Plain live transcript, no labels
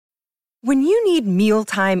When you need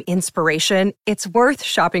mealtime inspiration, it's worth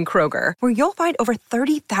shopping Kroger, where you'll find over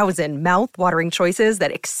 30,000 mouth-watering choices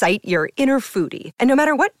that excite your inner foodie. And no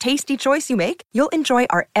matter what tasty choice you make, you'll enjoy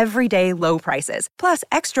our everyday low prices, plus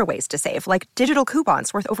extra ways to save, like digital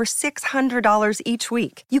coupons worth over $600 each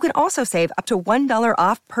week. You can also save up to $1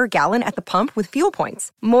 off per gallon at the pump with fuel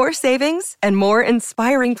points. More savings and more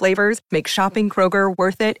inspiring flavors make shopping Kroger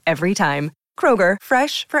worth it every time. Kroger,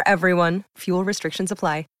 fresh for everyone. Fuel restrictions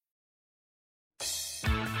apply.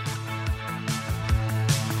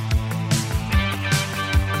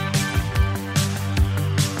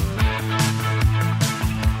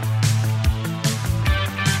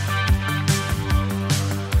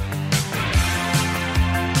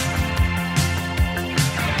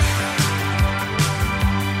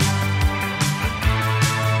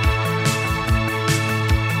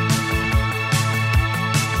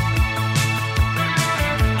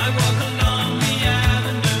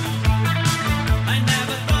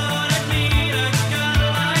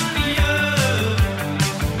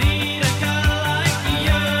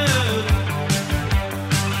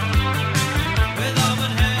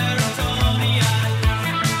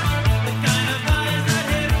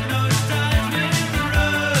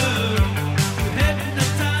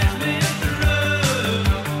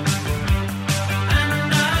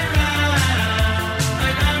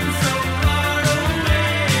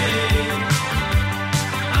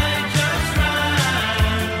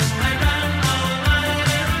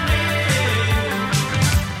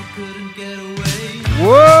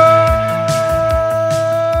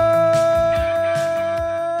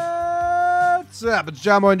 It's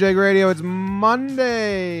John Boy and Jake Radio. It's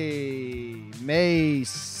Monday, May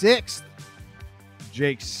 6th.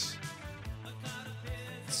 Jake's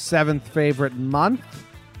 7th favorite month.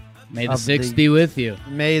 May the 6th be with you.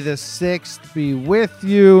 May the 6th be with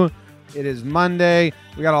you. It is Monday.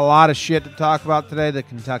 We got a lot of shit to talk about today. The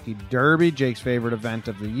Kentucky Derby, Jake's favorite event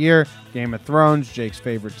of the year. Game of Thrones, Jake's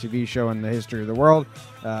favorite TV show in the history of the world.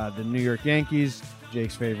 The New York Yankees,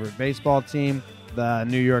 Jake's favorite baseball team. The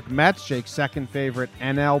New York Mets, Jake's second favorite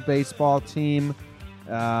NL baseball team.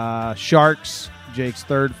 Sharks, Jake's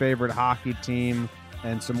third favorite hockey team.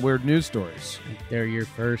 And some weird news stories. They're your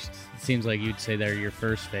first. It seems like you'd say they're your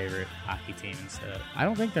first favorite hockey team. So I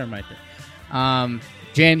don't think they're my thing.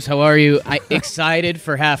 James, how are you? Excited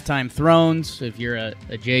for Halftime Thrones. If you're a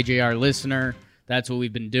JJR listener, that's what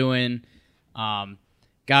we've been doing.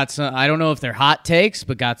 Got some. I don't know if they're hot takes,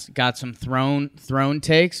 but got some throne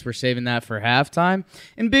takes. We're saving that for halftime.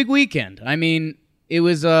 And big weekend. I mean, it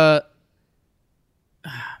was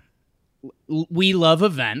we love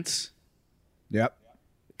events. Yep.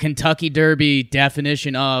 Kentucky Derby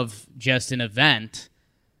definition of just an event.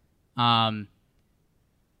 Our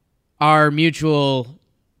mutual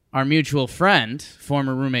friend,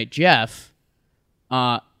 former roommate Jeff,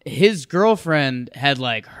 his girlfriend had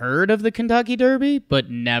heard of the Kentucky Derby, but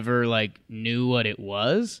never knew what it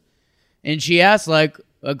was. And she asked a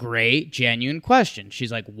great, genuine question.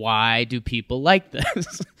 She's like, why do people like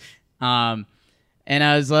this? And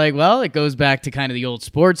I was like, well, it goes back to kind of the old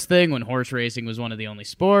sports thing when horse racing was one of the only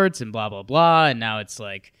sports and blah, blah, blah. And now it's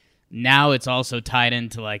now it's also tied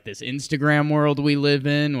into this Instagram world we live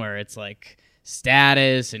in where it's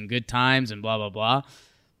status and good times and blah, blah, blah.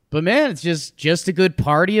 But man, it's just a good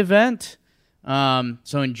party event.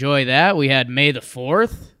 So enjoy that. We had May the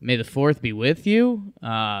 4th. May the 4th be with you.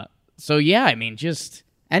 So yeah, I mean, just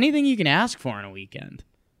anything you can ask for in a weekend.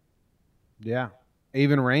 Yeah. It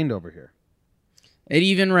even rained over here. It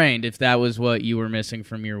even rained, if that was what you were missing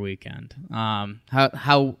from your weekend.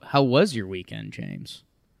 How was your weekend, James?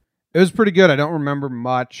 It was pretty good. I don't remember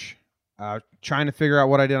much. Trying to figure out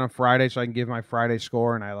what I did on Friday so I can give my Friday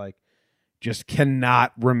score, and I just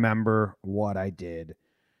cannot remember what I did.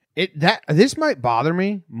 This might bother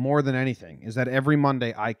me more than anything, is that every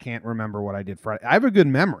Monday I can't remember what I did Friday. I have a good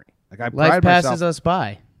memory. Life passes us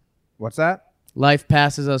by. What's that? Life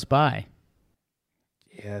passes us by.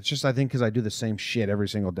 Yeah, it's just I think because I do the same shit every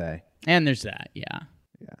single day. And there's that, yeah.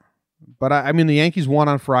 Yeah. But I mean, the Yankees won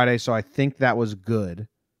on Friday, so I think that was good.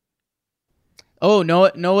 Oh, know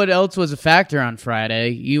what else was a factor on Friday?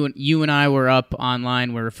 You and I were up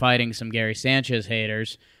online. We were fighting some Gary Sanchez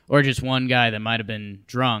haters, or just one guy that might have been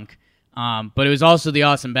drunk. But it was also the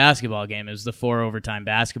awesome basketball game. It was the 4 overtime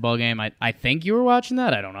basketball game. I think you were watching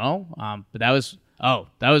that. I don't know. But that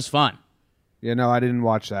was fun. Yeah, no, I didn't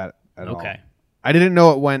watch that at all. Okay. I didn't know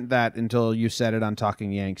it went that until you said it on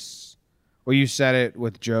Talking Yanks. Well, you said it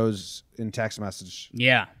with Joe's in text message.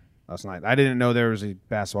 Yeah. Last night. I didn't know there was a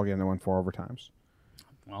basketball game that went 4 overtimes.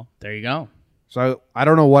 Well, there you go. So I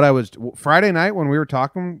don't know what I was... Friday night when we were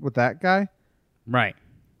talking with that guy... Right.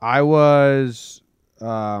 I was.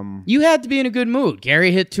 You had to be in a good mood.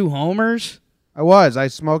 Gary hit 2 homers. I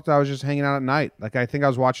smoked. I was just hanging out at night. Like, I think I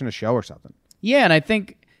was watching a show or something. Yeah, and I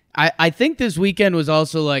think this weekend was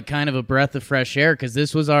also like kind of a breath of fresh air because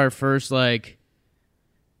this was our first like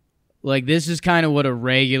this is kind of what a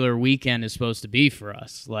regular weekend is supposed to be for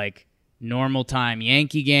us. Like normal time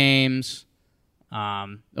Yankee games.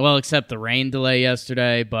 Well, except the rain delay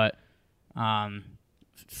yesterday, but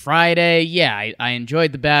Friday, yeah, I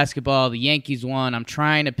enjoyed the basketball. The Yankees won. I'm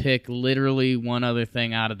trying to pick literally one other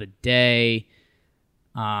thing out of the day.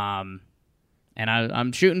 And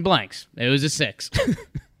I'm shooting blanks. It was a 6.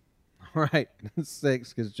 Right.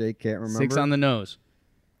 6 because Jake can't remember. 6 on the nose.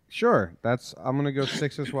 Sure. I'm going to go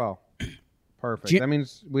 6 as well. Perfect. That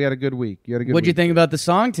means we had a good week. You had a good What'd you week. think about the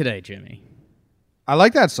song today, Jimmy? I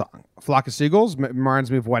like that song. Flock of Seagulls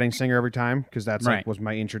reminds me of Wedding Singer every time because that's Right. like was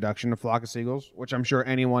my introduction to Flock of Seagulls, which I'm sure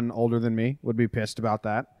anyone older than me would be pissed about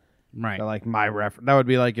that. Right. That, like that would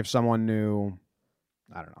be like if someone knew,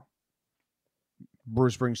 I don't know,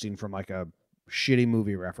 Bruce Springsteen from like a shitty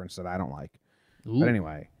movie reference that I don't like. Ooh. But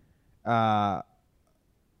anyway,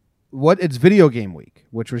 it's video game week,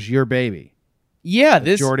 which was your baby. Yeah,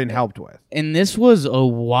 That Jordan helped with. And this was a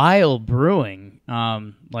while brewing.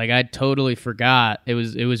 Like I totally forgot. It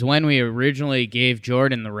was when we originally gave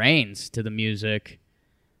Jordan the reins to the music.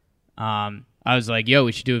 I was like, "Yo,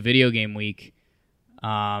 we should do a video game week."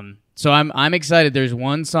 So I'm excited. There's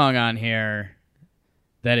one song on here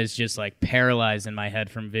that is just like paralyzed in my head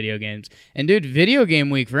from video games. And dude, video game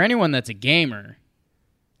week for anyone that's a gamer,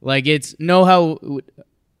 like it's know how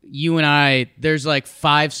you and I, there's like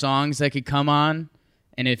 5 songs that could come on,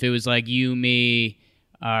 and if it was like you, me,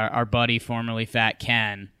 our buddy formerly Fat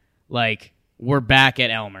Ken, like we're back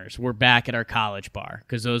at Elmer's, we're back at our college bar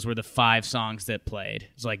because those were the 5 songs that played.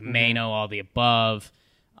 It's like Mano, All the Above.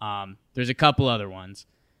 There's a couple other ones,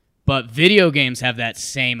 but video games have that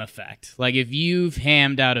same effect. Like if you've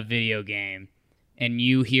hammed out a video game and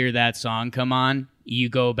you hear that song come on, you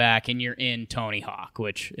go back and you're in Tony Hawk,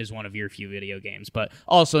 which is one of your few video games, but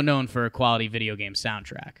also known for a quality video game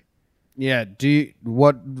soundtrack. Yeah.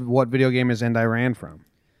 What video game is End I Ran from?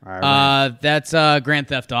 That's Grand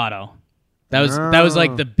Theft Auto. That was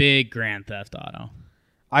like the big Grand Theft Auto.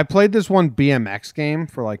 I played this one BMX game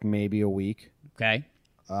for like maybe a week. Okay.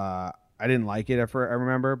 I didn't like it I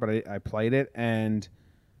remember, but I played it, and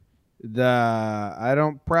the I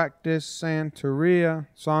Don't Practice Santeria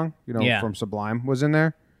song, from Sublime was in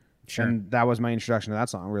there. Sure. And that was my introduction to that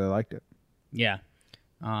song. I really liked it. Yeah.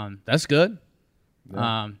 That's good.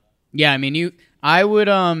 Yeah. I mean, I would,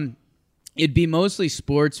 it'd be mostly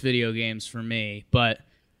sports video games for me, but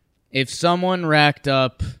if someone racked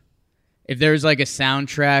up, if there's like a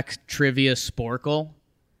soundtrack trivia sporkle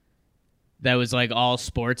that was like all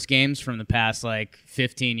sports games from the past like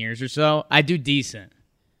 15 years or so, I do decent.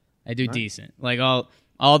 Decent. Like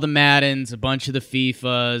all the Maddens, a bunch of the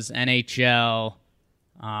FIFAs, NHL.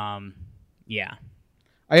 Yeah.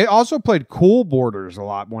 I also played Cool Borders a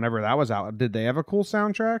lot whenever that was out. Did they have a cool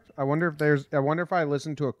soundtrack? I wonder if I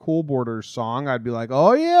listened to a Cool Borders song, I'd be like,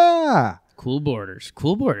 "Oh yeah." Cool Borders.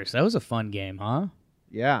 That was a fun game, huh?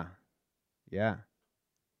 Yeah. Yeah.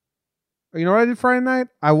 You know what I did Friday night?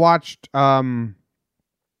 I watched Out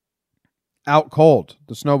Cold,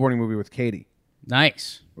 the snowboarding movie with Katie.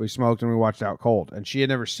 Nice. We smoked and we watched Out Cold, and she had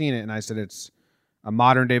never seen it, and I said it's a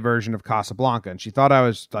modern day version of Casablanca, and she thought I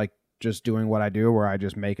was like just doing what I do, where I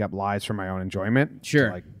just make up lies for my own enjoyment.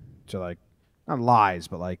 Sure. To like not lies,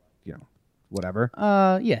 but like, whatever.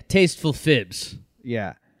 Yeah, tasteful fibs.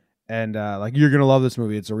 Yeah. And like, you're gonna love this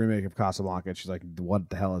movie. It's a remake of Casablanca. And she's like, "What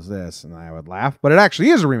the hell is this?" And I would laugh, but it actually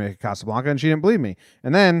is a remake of Casablanca, and she didn't believe me.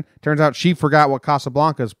 And then turns out she forgot what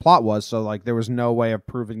Casablanca's plot was, so like there was no way of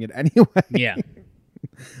proving it anyway. Yeah.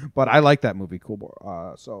 But I like that movie,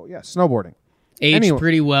 so yeah, snowboarding. Aged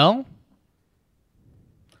pretty well.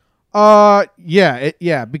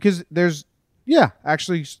 Yeah, because there's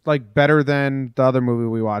actually like better than the other movie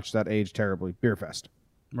we watched that aged terribly, Beer Fest.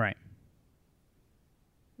 Right.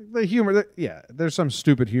 The humor, there's some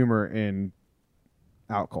stupid humor in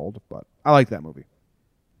Out Cold, but I like that movie.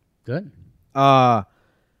 Good. Can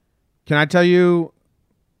I tell you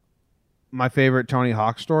my favorite Tony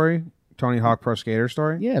Hawk story? Tony Hawk Pro Skater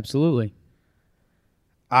story? Yeah, absolutely.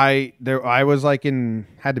 I was like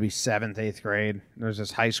had to be 7th, 8th grade. There was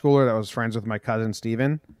this high schooler that was friends with my cousin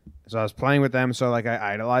Steven. So I was playing with them, so like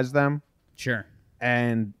I idolized them. Sure.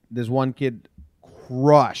 And this one kid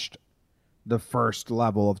crushed the first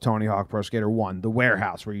level of Tony Hawk Pro Skater 1, the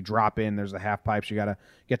warehouse where you drop in, there's the half pipes, you got to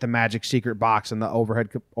get the magic secret box in the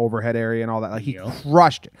overhead area and all that. Like he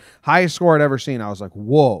crushed it. Highest score I'd ever seen. I was like,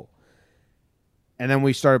 whoa. And then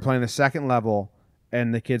we started playing the second level,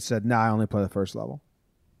 and the kid said, "Nah, I only play the first level."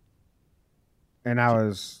 And I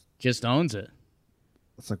was Just owns it.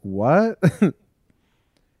 It's like, what?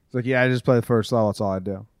 It's like, yeah, I just play the first level. That's all I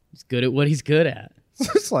do. He's good at what he's good at.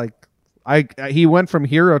 It's like he went from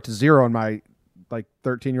hero to zero in my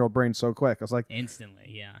 13-year-old brain so quick. I was like, Instantly,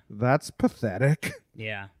 yeah. that's pathetic.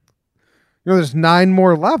 Yeah. There's 9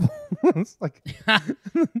 more levels. It's like,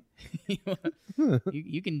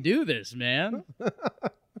 you can do this, man.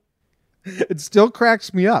 it still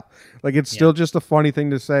cracks me up. It's still just a funny thing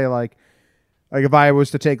to say. Like if I was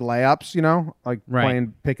to take layups, Right.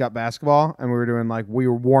 playing pickup basketball, and we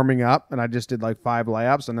were warming up, and I just did 5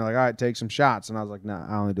 layups, and they're like, all right, take some shots. And I was like, nah,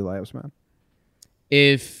 I only do layups, man.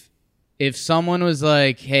 If someone was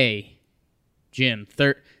like, hey, Jim,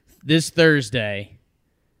 this Thursday,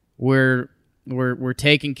 we're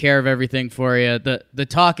taking care of everything for you. The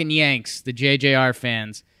Talking Yanks, the JJR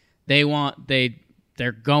fans,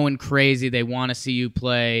 they're going crazy. They want to see you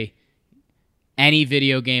play any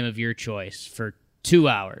video game of your choice for 2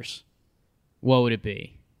 hours. What would it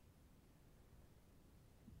be?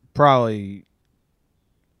 Probably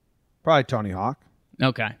Tony Hawk.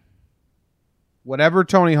 Okay. Whatever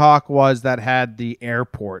Tony Hawk was that had the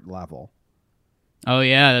airport level. Oh,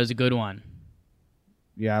 yeah, that was a good one.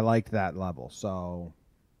 Yeah, I liked that level, so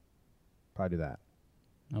probably do that.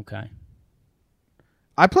 Okay.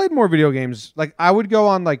 I played more video games. I would go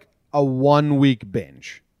on a 1-week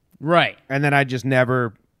binge. Right. And then I just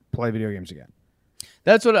never play video games again.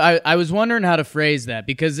 That's what I was wondering how to phrase that,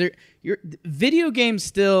 because your video games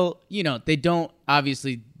still, they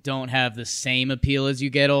obviously don't have the same appeal as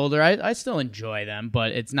you get older. I still enjoy them,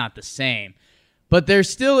 but it's not the same. But there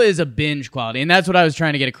still is a binge quality, and that's what I was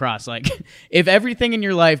trying to get across. If everything in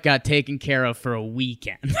your life got taken care of for a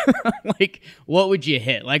weekend, what would you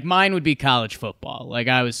hit? Mine would be college football.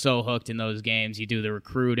 I was so hooked in those games. You do the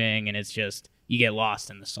recruiting, and it's just, you get lost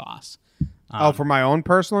in the sauce. For my own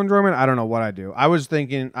personal enjoyment, I don't know what I do. I was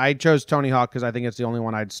thinking, I chose Tony Hawk because I think it's the only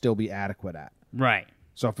one I'd still be adequate at. Right.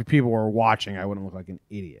 So if people were watching, I wouldn't look like an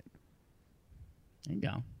idiot. There you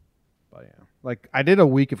go. But yeah. I did a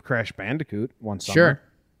week of Crash Bandicoot one summer. Sure.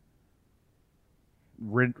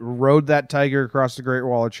 Rode that tiger across the Great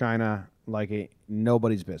Wall of China like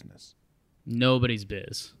nobody's business. Nobody's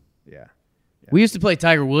biz. Yeah. We used to play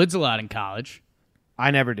Tiger Woods a lot in college.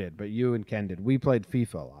 I never did, but you and Ken did. We played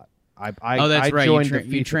FIFA a lot. That's right. Joined the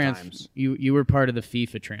FIFA times. You were part of the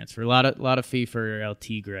FIFA transfer. A lot of FIFA El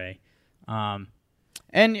Tigre.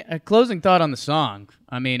 And a closing thought on the song.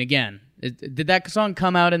 I mean, again, did that song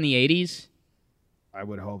come out in the 80s? I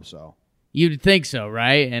would hope so. You'd think so,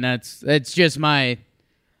 right? And that's just my,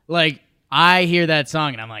 I hear that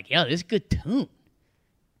song and I'm like, yo, this is a good tune.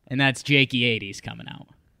 And that's Jakey 80s coming out.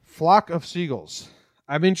 Flock of Seagulls.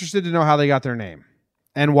 I'm interested to know how they got their name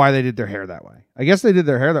and why they did their hair that way. I guess they did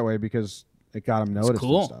their hair that way because it got them noticed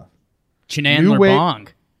and stuff. Chenandler Bong.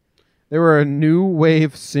 They were a new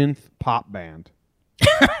wave synth pop band.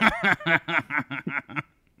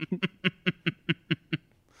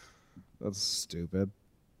 That's stupid.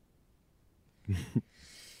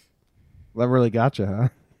 That really got you, huh?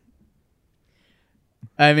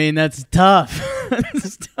 I mean, that's tough.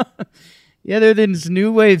 That's tough. Yeah, they're this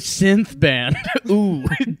new wave synth band. Ooh,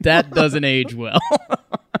 that doesn't age well.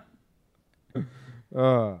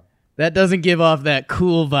 That doesn't give off that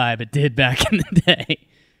cool vibe it did back in the day.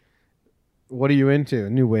 What are you into?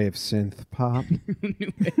 New wave synth pop?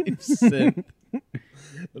 New wave synth.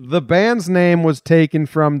 The band's name was taken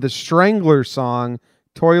from the Strangler song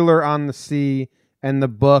Toiler on the Sea and the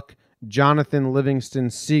book Jonathan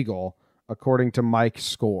Livingston Seagull, according to Mike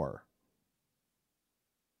Score.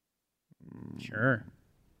 Sure.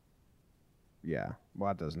 Yeah,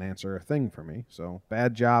 well, that doesn't answer a thing for me, so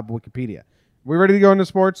bad job, Wikipedia. We ready to go into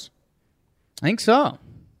sports? I think so.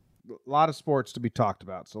 A lot of sports to be talked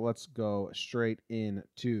about, so let's go straight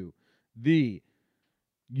into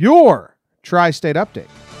your Tri-State Update.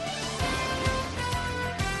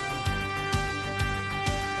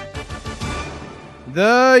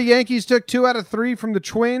 The Yankees took 2 out of 3 from the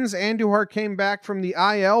Twins. Andujar came back from the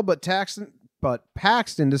IL, but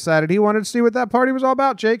Paxton decided he wanted to see what that party was all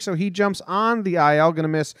about, Jake, so he jumps on the IL, going to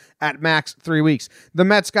miss at max 3 weeks. The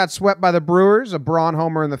Mets got swept by the Brewers. A Braun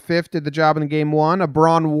homer in the 5th did the job in Game 1. A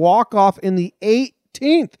Braun walk-off in the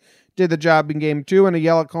 18th did the job in Game 2, and a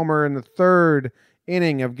Yelich homer in the 3rd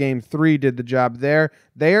inning of Game 3 did the job there.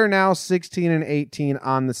 They are now 16-18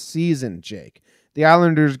 on the season, Jake. The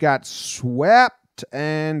Islanders got swept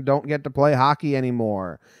and don't get to play hockey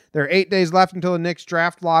anymore. There are 8 days left until the Knicks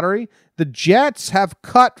draft lottery. The Jets have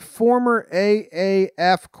cut former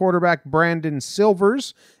AAF quarterback Brandon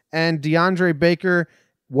Silvers and DeAndre Baker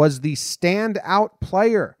was the standout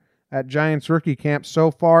player at Giants rookie camp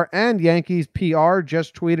so far, and Yankees PR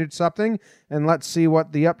just tweeted something, and let's see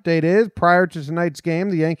what the update is. Prior to tonight's game,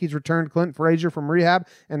 the Yankees returned Clint Frazier from rehab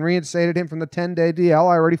and reinstated him from the 10-day DL.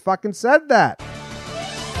 I already fucking said that.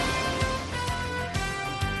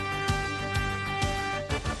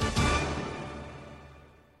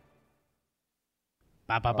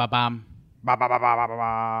 Ba-ba-ba-bam. Ba, ba, ba, ba, ba, ba,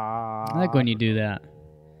 ba. I like when you do that.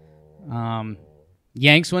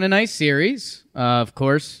 Yanks win a nice series. Of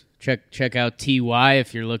course, check out TY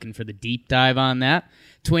if you're looking for the deep dive on that.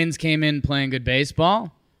 Twins came in playing good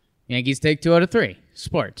baseball. Yankees take 2 out of 3.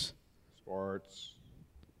 Sports.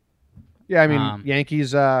 Yeah, I mean,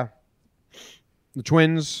 Yankees, the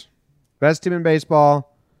Twins, best team in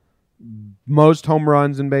baseball, most home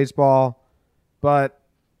runs in baseball, but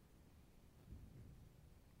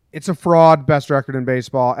it's a fraud, best record in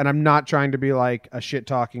baseball, and I'm not trying to be like a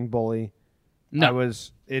shit-talking bully. No.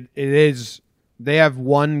 It is. They have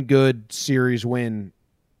one good series win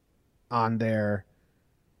on their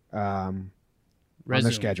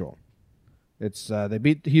schedule. It's they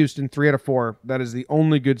beat Houston 3 out of 4. That is the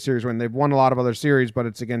only good series win. They've won a lot of other series, but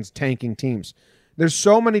it's against tanking teams. There's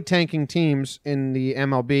so many tanking teams in the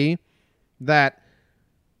MLB that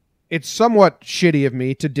it's somewhat shitty of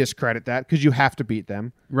me to discredit that because you have to beat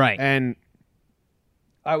them. Right. And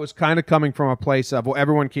I was kind of coming from a place of, well,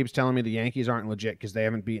 everyone keeps telling me the Yankees aren't legit because they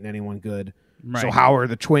haven't beaten anyone good. Right. So how are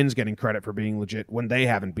the Twins getting credit for being legit when they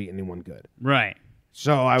haven't beaten anyone good? Right.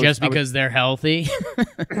 So just because they're healthy?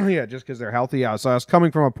 Yeah, just because they're healthy. Yeah. So I was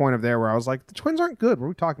coming from a point of there where I was like, the Twins aren't good. What are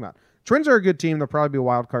we talking about? Twins are a good team. They'll probably be a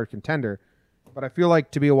wild card contender. But I feel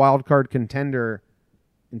like to be a wild card contender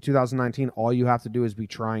in 2019, all you have to do is be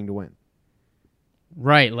trying to win.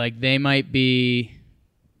 Right. Like they might be.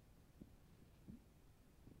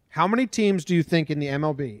 How many teams do you think in the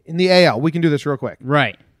MLB, in the AL, we can do this real quick,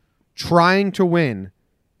 Right. trying to win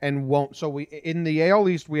and won't? So in the AL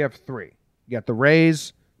East, we have 3. You got the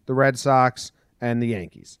Rays, the Red Sox, and the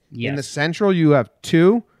Yankees. Yes. In the Central, you have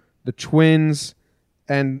 2, the Twins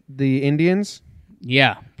and the Indians.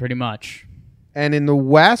 Yeah, pretty much. And in the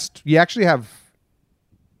West, you actually have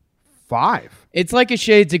 5. It's like a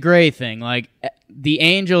shades of gray thing. Like the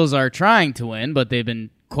Angels are trying to win, but they've been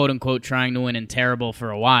quote unquote trying to win and terrible for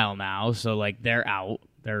a while now. So like they're out.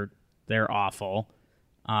 They're awful.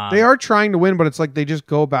 They are trying to win, but it's like they just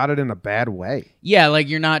go about it in a bad way. Yeah, like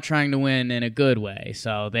you're not trying to win in a good way.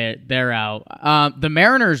 So they're out. The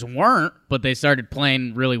Mariners weren't, but they started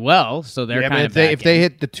playing really well. So they're kind of if they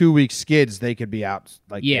hit the 2-week skids, they could be out.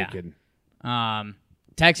 Like yeah. They could.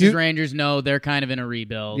 Texas Rangers, no, they're kind of in a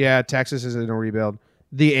rebuild. Yeah, Texas is in a rebuild.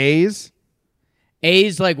 The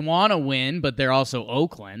A's like want to win, but they're also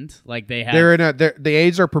Oakland. Like they have. The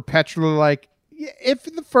A's are perpetually like, if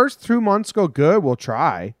the first 2 months go good, we'll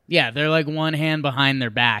try. Yeah, they're like one hand behind their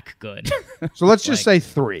back good. So let's just say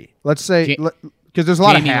 3. Let's say because there's a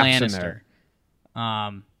lot Jamie of halves Lannister. in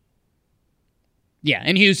there. Yeah,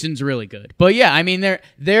 and Houston's really good. But yeah, I mean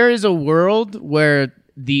there is a world where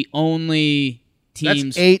the only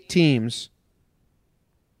teams That's 8 teams.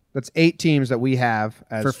 That's 8 teams that we have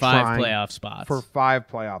as for 5 playoff spots. For 5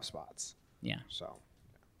 playoff spots. Yeah. So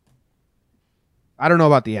I don't know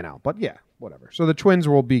about the NL, but yeah, whatever. So the Twins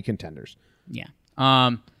will be contenders. Yeah.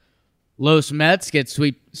 Los Mets get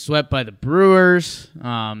swept by the Brewers.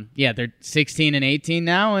 Yeah, they're 16 and 18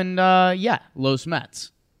 now, and yeah, Los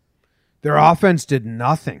Mets. Their offense did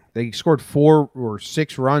nothing. They scored 4 or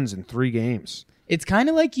 6 runs in 3 games. It's kind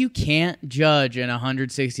of like you can't judge an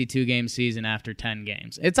 162-game season after 10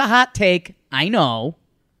 games. It's a hot take, I know,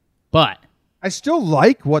 but I still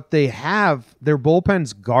like what they have. Their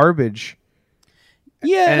bullpen's garbage.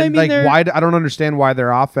 Yeah, and I mean, like I don't understand why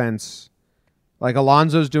their offense, like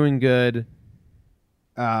Alonso's doing good.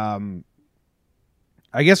 I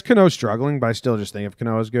guess Cano's struggling, but I still just think if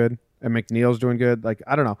Cano is good and McNeil's doing good, like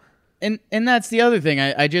I don't know. And that's the other thing.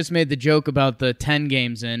 I just made the joke about the 10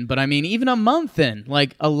 games in, but I mean, even a month in,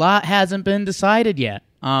 like a lot hasn't been decided yet.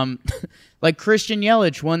 Like Christian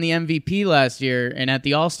Yelich won the MVP last year, and at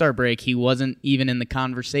the All-Star break, he wasn't even in the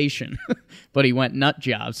conversation, but he went nut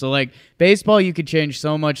job. So like baseball, you could change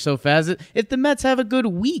so much so fast. If the Mets have a good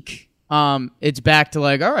week, it's back to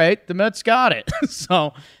like, all right, the Mets got it.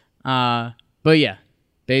 So, but yeah,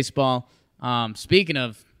 baseball. Speaking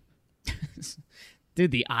of.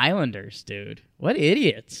 Dude, the Islanders, dude. What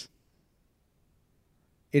idiots.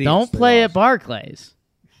 Don't play at Barclays.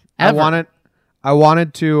 Ever. I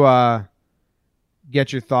wanted to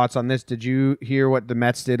get your thoughts on this. Did you hear what the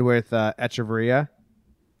Mets did with Echeverria?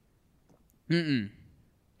 Mm-mm.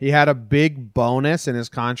 He had a big bonus in his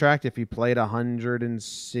contract if he played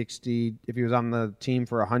 160. If he was on the team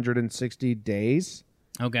for 160 days.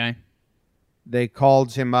 Okay. They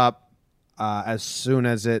called him up as soon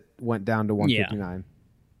as it went down to 159.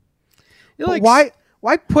 Yeah. But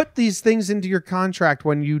why put these things into your contract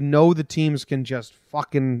when you know the teams can just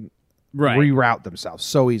fucking reroute themselves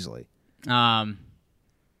so easily?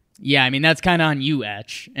 Yeah, I mean, that's kind of on you,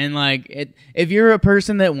 Etch. And, like, if you're a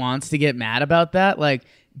person that wants to get mad about that, like,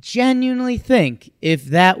 genuinely think, if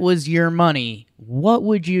that was your money, what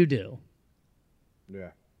would you do?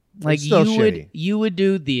 Yeah. Like, you would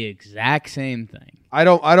do the exact same thing. I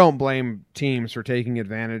don't blame teams for taking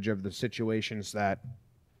advantage of the situations that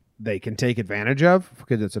they can take advantage of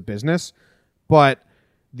because it's a business. But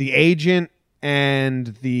the agent and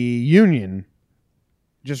the union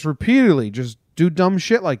just repeatedly just do dumb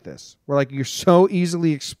shit like this. Where, like, you're so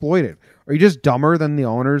easily exploited. Are you just dumber than the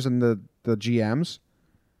owners and the GMs?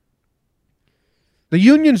 The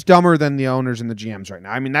union's dumber than the owners and the GMs right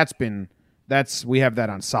now. I mean, we have that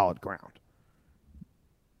on solid ground.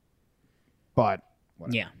 But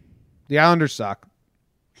whatever. Yeah. The Islanders suck.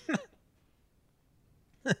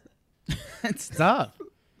 It's tough.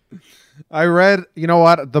 I read, you know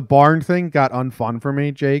what? The barn thing got unfun for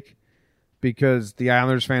me, Jake, because the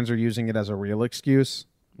Islanders fans are using it as a real excuse.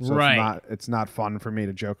 So right. It's not fun for me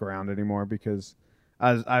to joke around anymore because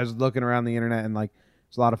I was looking around the internet and, like,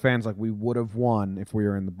 there's a lot of fans like, we would have won if we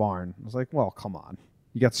were in the barn. I was like, well, come on.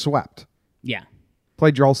 You got swept. Yeah.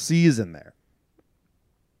 Played your whole season there.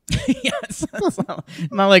 Yes. It's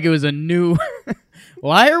not like it was a new...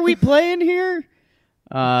 Why are we playing here?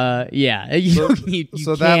 Yeah. You so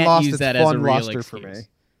can't that lost use its that fun as a real luster excuse. for me.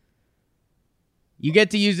 You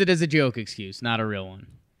get to use it as a joke excuse, not a real one.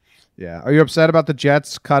 Yeah. Are you upset about the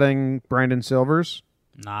Jets cutting Brandon Silvers?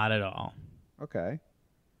 Not at all. Okay.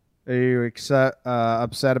 Are you upset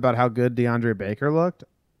about how good DeAndre Baker looked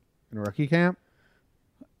in rookie camp?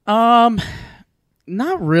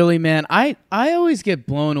 Not really, man. I always get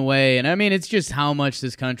blown away, and I mean, it's just how much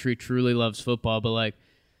this country truly loves football. But, like,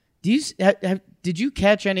 did you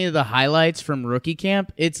catch any of the highlights from rookie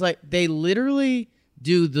camp? It's like they literally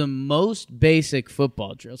do the most basic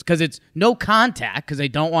football drills because it's no contact because they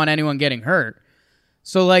don't want anyone getting hurt.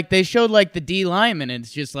 So, like, they showed, like, the D lineman, and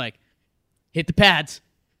it's just like, hit the pads.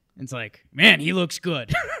 And it's like, man, he looks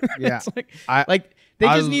good. Yeah. It's they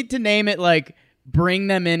just need to name it, like, bring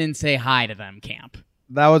them in and say hi to them camp.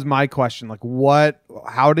 That was my question. Like,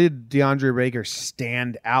 how did DeAndre Baker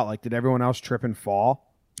stand out? Like, did everyone else trip and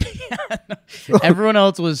fall? Everyone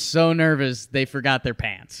else was so nervous they forgot their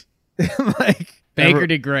pants. Like, Baker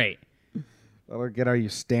did great. I don't get how you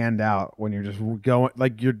stand out when you're just going,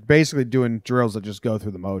 like, you're basically doing drills that just go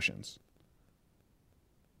through the motions.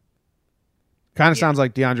 Kind of sounds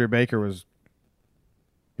like DeAndre Baker was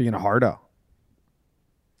being a hardo.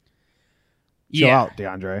 Chill out,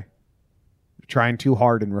 DeAndre. You're trying too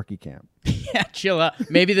hard in rookie camp. Yeah, chill out.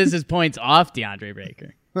 Maybe this is points off DeAndre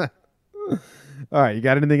Baker. All right, you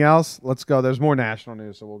got anything else? Let's go. There's more national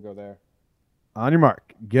news, so we'll go there. On your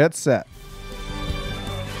mark, get set.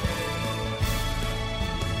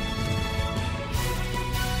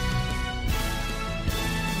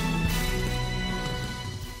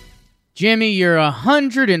 Jimmy, your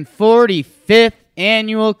 145th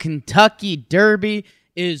annual Kentucky Derby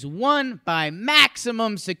is won by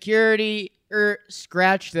Maximum Security.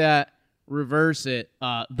 Scratch that, reverse it.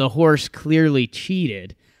 The horse clearly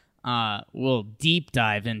cheated. We'll deep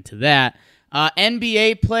dive into that.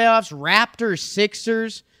 NBA playoffs, Raptors,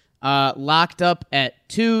 Sixers locked up at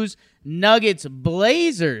 2s. Nuggets,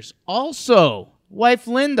 Blazers, also. Wife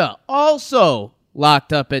Linda, also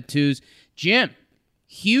locked up at 2s. Jim,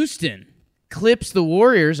 Houston clips the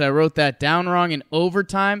Warriors. I wrote that down wrong in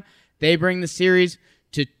overtime. They bring the series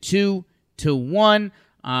to 2-1.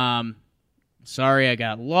 Sorry, I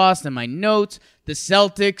got lost in my notes. The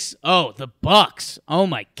Celtics, the Bucks. Oh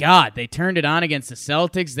my God, they turned it on against the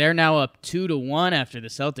Celtics. They're now up 2-1 after the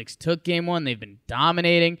Celtics took game 1. They've been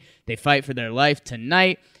dominating. They fight for their life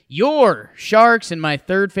tonight. Your Sharks and my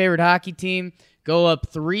third favorite hockey team go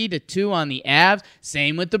up 3-2 on the Avs.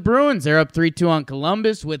 Same with the Bruins. They're up 3-2 on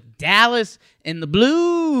Columbus, with Dallas and the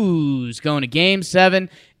Blues going to Game 7.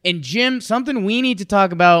 And Jim, something we need to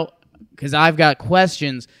talk about, because I've got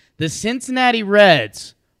questions. The Cincinnati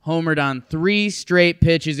Reds homered on 3 straight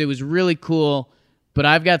pitches. It was really cool, but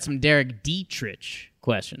I've got some Derek Dietrich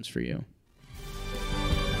questions for you.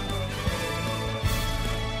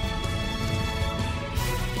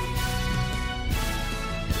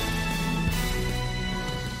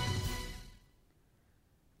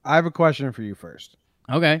 I have a question for you first.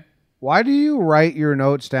 Okay. Why do you write your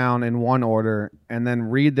notes down in one order and then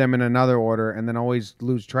read them in another order and then always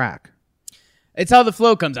lose track? It's how the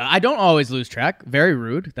flow comes out. I don't always lose track. Very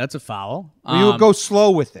rude. That's a foul. You go slow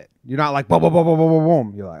with it. You're not like boom, boom, boom, boom, boom, boom,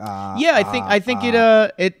 boom. You're like yeah. I think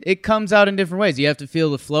it comes out in different ways. You have to feel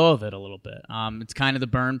the flow of it a little bit. It's kind of the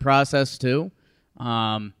burn process too.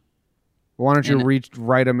 Why don't you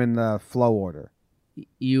write them in the flow order?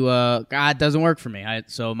 God, it doesn't work for me.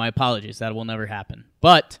 So my apologies. That will never happen.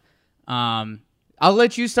 But I'll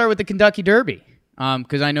let you start with the Kentucky Derby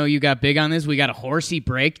because I know you got big on this. We got a horsey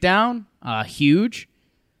breakdown. Huge.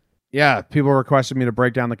 Yeah, people requested me to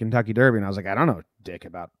break down the Kentucky Derby, and I was like, I don't know dick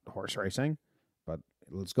about horse racing, but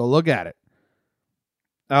let's go look at it.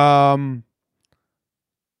 I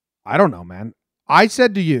don't know, man. I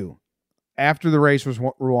said to you after the race was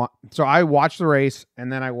so I watched the race,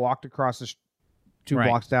 and then I walked across the two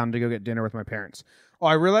blocks down to go get dinner with my parents. Oh,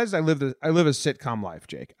 I realized I live a sitcom life,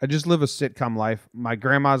 Jake. I just live a sitcom life. My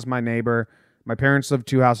grandma's my neighbor. My parents live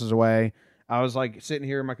 2 houses away. I was like sitting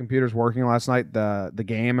here, my computer's working last night, the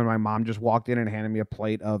game, and my mom just walked in and handed me a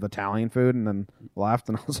plate of Italian food and then left.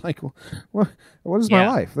 And I was like, what is my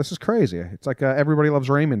life? This is crazy. It's like a Everybody Loves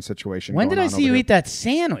Raymond situation. When did I see you eat that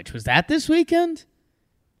sandwich? Was that this weekend?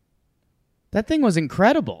 That thing was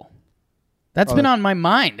incredible. That's been on my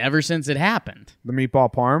mind ever since it happened. The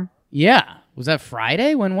meatball parm? Yeah. Was that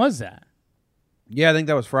Friday? When was that? Yeah, I think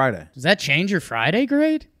that was Friday. Does that change your Friday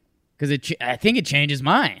grade? Because I think it changes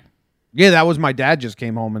mine. Yeah, that was my dad just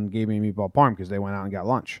came home and gave me a meatball parm because they went out and got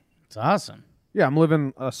lunch. It's awesome. Yeah, I'm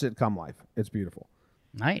living a sitcom life. It's beautiful.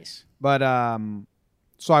 Nice. But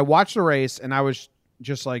so I watched the race and I was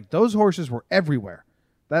just like, those horses were everywhere.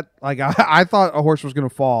 That like I thought a horse was going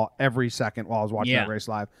to fall every second while I was watching that race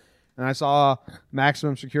live. And I saw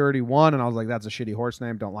Maximum Security won, and I was like, that's a shitty horse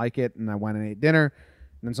name. Don't like it. And I went and ate dinner.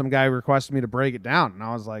 And then some guy requested me to break it down. And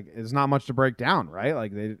I was like, it's not much to break down, right?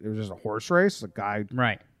 Like, it was just a horse race. The guy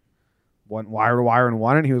went wire to wire and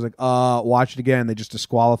won it. He was like, watch it again. They just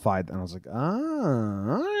disqualified. And I was like,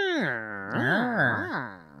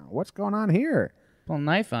 what's going on here? Pull a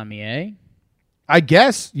knife on me, eh? I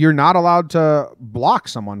guess you're not allowed to block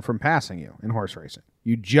someone from passing you in horse racing.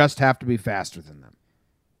 You just have to be faster than them.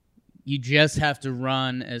 You just have to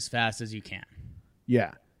run as fast as you can.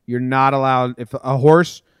 Yeah. You're not allowed. If a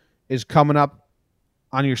horse is coming up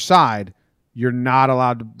on your side, you're not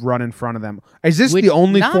allowed to run in front of them. Is this the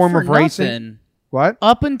only form of racing? What?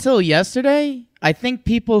 Up until yesterday, I think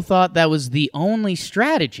people thought that was the only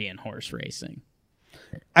strategy in horse racing.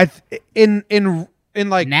 In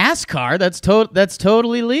like NASCAR, that's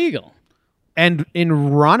totally legal. And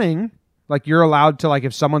in running, like you're allowed to, like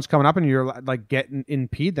if someone's coming up and you're like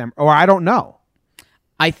impede them, or I don't know.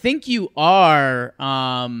 I think you are.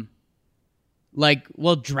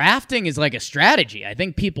 Drafting is like a strategy. I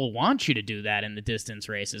think people want you to do that in the distance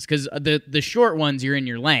races because the short ones you're in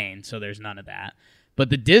your lane, so there's none of that. But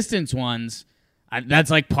the distance ones,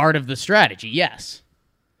 that's like part of the strategy. Yes,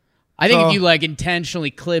 I think if you like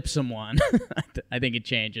intentionally clip someone, I think it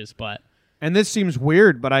changes. And this seems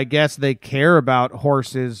weird, but I guess they care about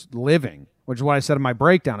horses living, which is what I said in my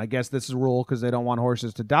breakdown. I guess this is a rule because they don't want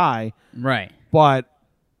horses to die. Right. But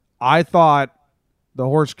I thought the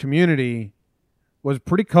horse community was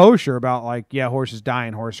pretty kosher about like, yeah, horses die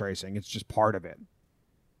in horse racing. It's just part of it.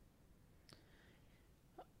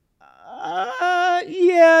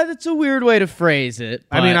 Yeah, that's a weird way to phrase it.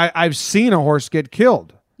 I mean, I've seen a horse get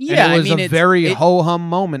killed. Yeah, and it was a very ho-hum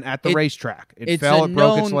moment at the racetrack. It fell, it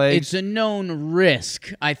broke its legs. It's a known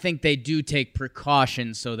risk. I think they do take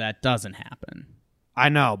precautions so that doesn't happen. I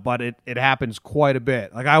know, but it happens quite a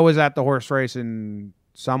bit. Like I was at the horse racing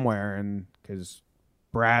somewhere, and because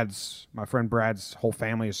my friend Brad's whole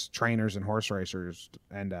family is trainers and horse racers,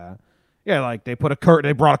 and like they brought a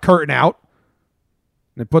curtain out,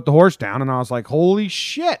 and they put the horse down, and I was like, holy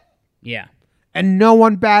shit! Yeah, and no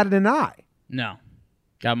one batted an eye. No.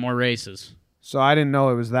 Got more races. So I didn't know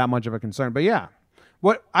it was that much of a concern. But yeah.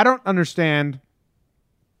 What I don't understand.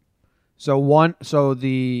 So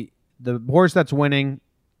the horse that's winning,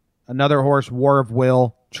 another horse, War of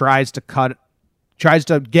Will, tries to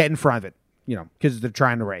get in front of it, because they're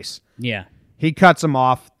trying to race. Yeah. He cuts him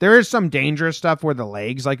off. There is some dangerous stuff where the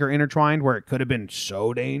legs like are intertwined where it could have been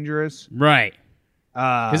so dangerous. Right.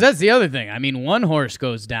 Because that's the other thing. I mean, one horse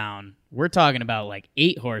goes down. We're talking about like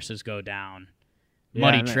 8 horses go down.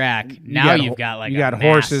 Muddy track. Now you've got you got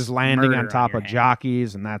horses landing on top of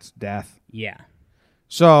jockeys, and that's death. Yeah.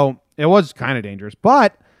 So it was kind of dangerous,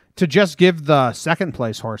 but to just give the second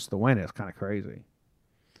place horse the win is kind of crazy.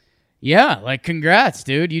 Yeah, like congrats,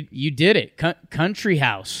 dude. You did it. Country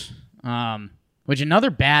House, which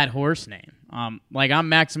another bad horse name. Like I'm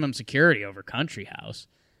Maximum Security over Country House,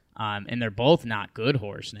 and they're both not good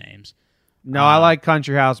horse names. No, I like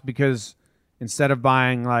Country House because instead of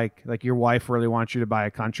buying like your wife really wants you to buy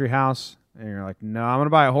a country house, and you're like, no, I'm gonna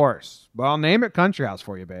buy a horse. Well, I'll name it Country House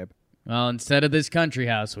for you, babe. Well, instead of this country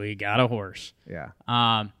house, we got a horse. Yeah.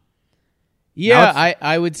 Yeah,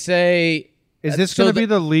 I would say. Is this going to be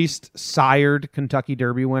the least sired Kentucky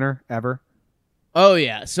Derby winner ever? Oh,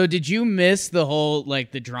 yeah. So did you miss the whole,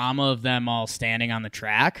 like, the drama of them all standing on the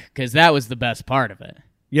track? Because that was the best part of it.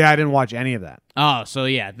 Yeah, I didn't watch any of that. Oh, so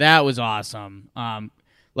yeah, that was awesome.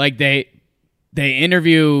 Like, they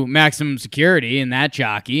interview Maximum Security and that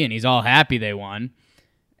jockey, and he's all happy they won.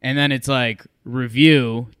 And then it's like,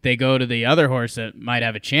 review, they go to the other horse that might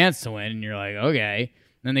have a chance to win, and you're like, okay.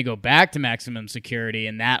 Then they go back to Maximum Security,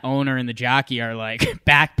 and that owner and the jockey are like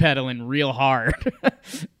backpedaling real hard.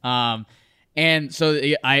 And so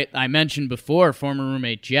I mentioned before, former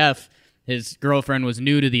roommate Jeff, his girlfriend was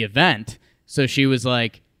new to the event, so she was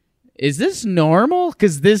like, is this normal?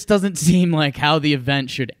 Because this doesn't seem like how the event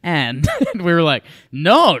should end. And we were like,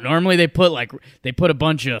 no, normally they put a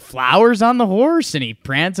bunch of flowers on the horse and he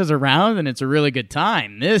prances around and it's a really good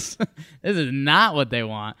time. This is not what they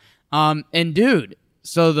want. And dude,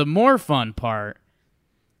 so the more fun part,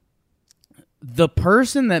 the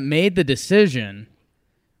person that made the decision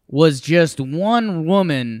was just one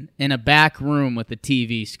woman in a back room with a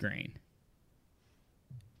TV screen.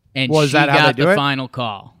 And she got the final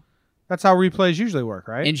call. That's how replays usually work,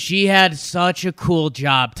 right? And she had such a cool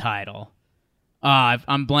job title.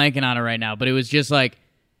 I'm blanking on it right now, but it was just like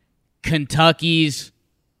Kentucky's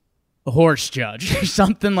horse judge or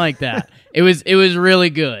something like that. It was really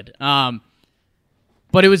good.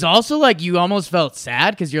 But it was also like you almost felt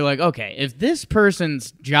sad because you're like, okay, if this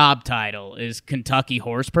person's job title is Kentucky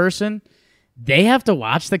horse person, they have to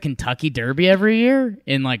watch the Kentucky Derby every year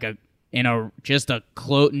in like a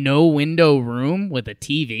no window room with a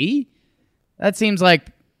TV. That seems like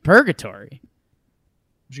purgatory.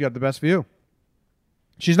 She got the best view.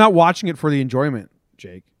 She's not watching it for the enjoyment,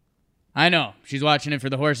 Jake. I know. She's watching it for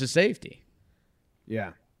the horse's safety.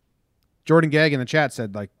 Yeah. Jordan Gagg in the chat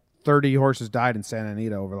said like 30 horses died in Santa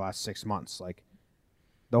Anita over the last 6 months. Like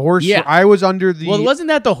the horse, yeah. I was under the... Well, wasn't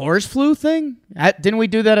that the horse flu thing? Didn't we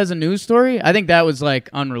do that as a news story? I think that was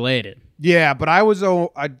like unrelated. Yeah, but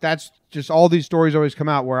that's just all these stories always come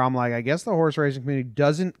out where I'm like, I guess the horse racing community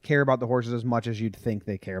doesn't care about the horses as much as you'd think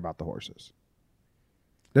they care about the horses.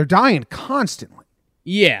 They're dying constantly.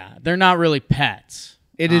 Yeah, they're not really pets.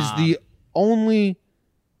 It is the only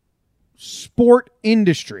sport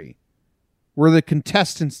industry where the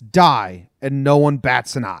contestants die and no one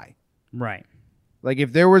bats an eye. Right. Like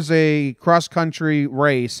if there was a cross-country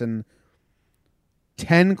race and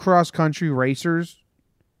 10 cross-country racers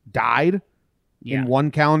died in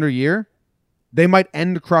one calendar year, they might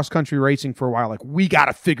end cross-country racing for a while. Like, we got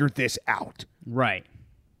to figure this out. Right.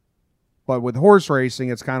 But with horse racing,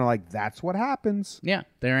 it's kind of like, that's what happens. Yeah,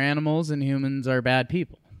 they're animals and humans are bad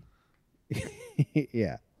people.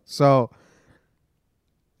 Yeah. So,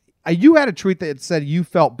 you had a tweet that said you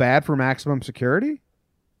felt bad for Maximum Security?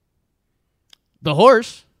 The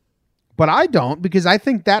horse. But I don't, because I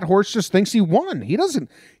think that horse just thinks he won. He doesn't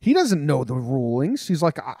know the rulings. He's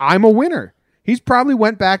like, I'm a winner. He's probably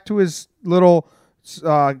went back to his little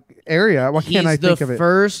area. Why can't I think of it? He's the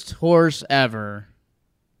first horse ever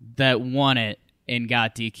that won it and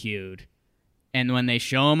got DQ'd. And when they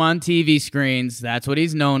show him on TV screens, that's what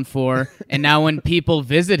he's known for. And now when people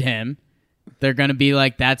visit him, they're going to be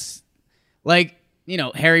like, that's like,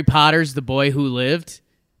 Harry Potter's The Boy Who Lived.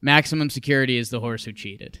 Maximum Security is the horse who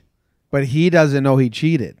cheated. But he doesn't know he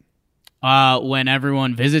cheated. When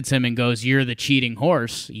everyone visits him and goes, you're the cheating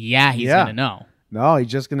horse, he's going to know. No, he's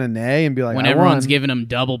just going to neigh and be like, when everyone's giving him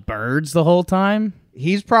double birds the whole time?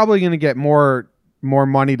 He's probably going to get more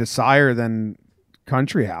money to sire than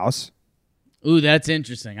Country House. Ooh, that's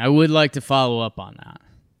interesting. I would like to follow up on that.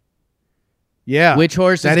 Yeah. Which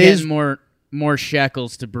horse is getting more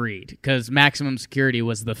shekels to breed? Because Maximum Security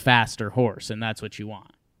was the faster horse, and that's what you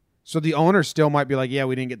want. So the owner still might be like, yeah,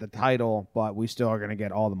 we didn't get the title, but we still are going to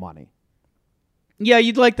get all the money. Yeah,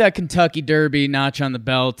 you'd like that Kentucky Derby notch on the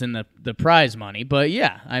belt and the prize money. But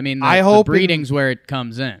yeah, I mean, I hope the breeding's where it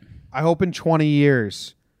comes in. I hope in 20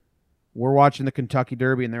 years we're watching the Kentucky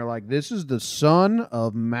Derby and they're like, this is the son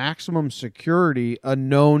of Maximum Security, a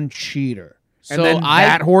known cheater. And So then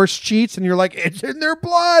that horse cheats and you're like, it's in their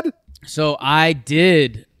blood. So I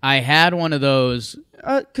had one of those,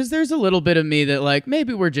 because there's a little bit of me that like,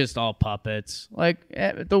 maybe we're just all puppets. Like,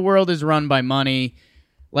 the world is run by money.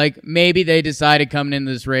 Like, maybe they decided coming into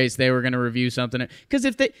this race they were going to review something. Because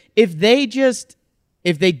if they just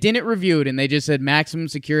if they didn't review it and they just said maximum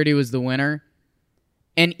security was the winner,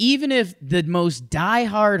 and even if the most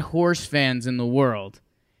diehard horse fans in the world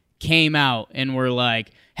came out and were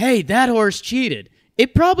like, hey, that horse cheated,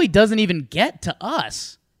 it probably doesn't even get to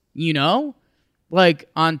us, you know? Like,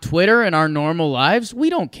 on Twitter and our normal lives, we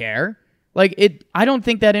don't care. Like, I don't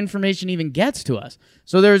think that information even gets to us.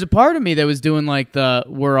 So there was a part of me that was doing like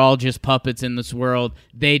we're all just puppets in this world.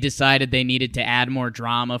 They decided they needed to add more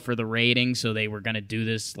drama for the rating, so they were going to do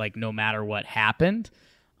this like no matter what happened.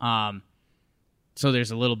 So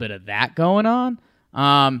there's a little bit of that going on.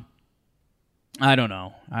 I don't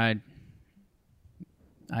know. I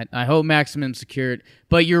hope maximum secured.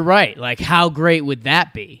 But you're right. Like, how great would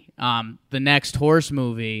that be? The next horse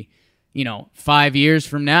movie, 5 years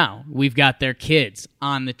from now, we've got their kids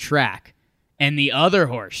on the track, and the other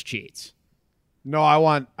horse cheats. No, I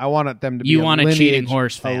want them to be a cheating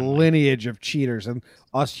horse family. A lineage of cheaters, and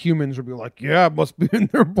us humans would be like, yeah, it must be in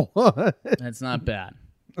their blood. That's not bad.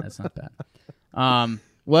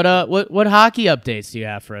 What hockey updates do you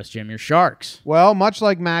have for us, Jim? Your Sharks. Well, much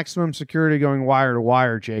like maximum security going wire to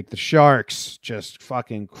wire, Jake, the Sharks just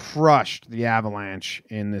fucking crushed the Avalanche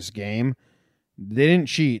in this game. They didn't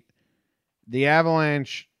cheat. The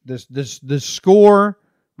Avalanche, the score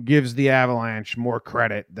gives the Avalanche more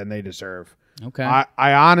credit than they deserve. Okay.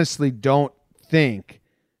 I honestly don't think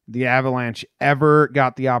the Avalanche ever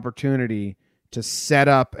got the opportunity to set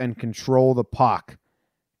up and control the puck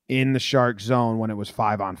in the Shark zone when it was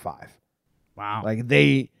 5-on-5. Wow. Like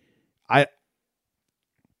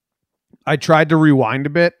I tried to rewind a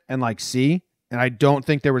bit and like see, and I don't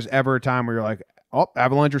think there was ever a time where you're like, oh,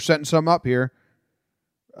 Avalanche are setting something up here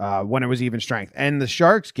when it was even strength. And the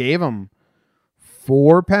Sharks gave them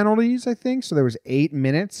 4 penalties, I think. So there was 8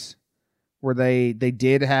 minutes where they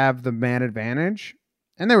did have the man advantage,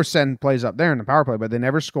 and they were setting plays up there in the power play, but they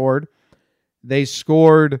never scored. They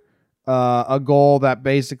scored a goal that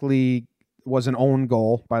basically was an own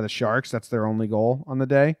goal by the Sharks. That's their only goal on the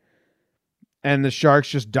day. And the Sharks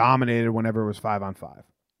just dominated whenever it was 5-on-5.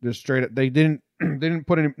 Just straight up. They didn't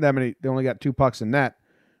put that many. They only got 2 pucks in net,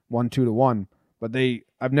 2-1. But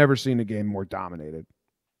I've never seen a game more dominated.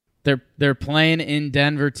 They're playing in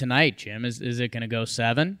Denver tonight, Jim. Is it going to go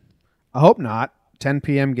 7? I hope not. 10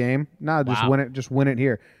 p.m. game. No, just win it. Just win it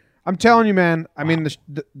here. I'm telling you, man. I mean,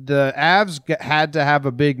 the Avs had to have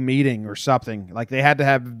a big meeting or something. Like, they had to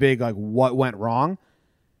have a big, like, what went wrong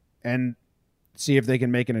and see if they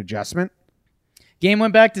can make an adjustment. Game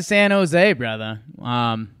went back to San Jose, brother.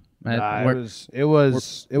 It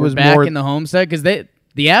was back more in the home set because the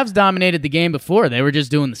Avs dominated the game before. They were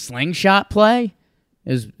just doing the slingshot play.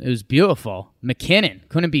 It was beautiful. McKinnon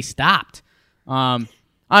couldn't be stopped.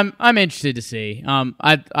 I'm interested to see.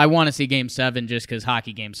 I want to see Game 7 just because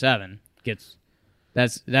hockey Game 7 gets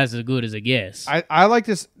that's as good as it gets. I like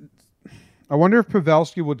this. I wonder if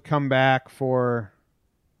Pavelski would come back for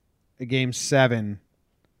a Game 7.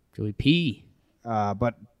 Joey P.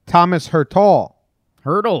 But Thomas Hurtel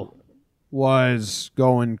was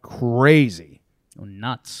going crazy. Oh,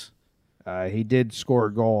 nuts. He did score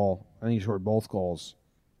a goal. I think he scored both goals.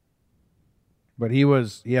 But he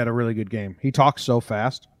had a really good game. He talks so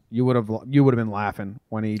fast. You would have been laughing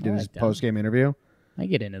when he did his post-game interview. I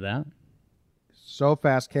get into that. So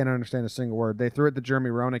fast, can't understand a single word. They threw it to Jeremy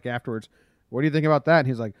Roenick afterwards. What do you think about that? And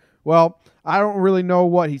he's like, well, I don't really know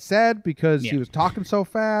what he said because he was talking so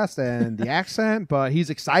fast and the accent, but he's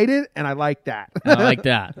excited, and I like that. I like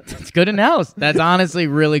that. It's good analysis. That's honestly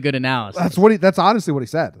really good analysis. That's honestly what he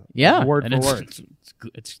said. Yeah. Word for word.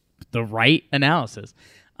 It's the right analysis.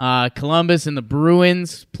 Columbus and the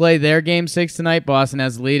Bruins play their Game 6 tonight. Boston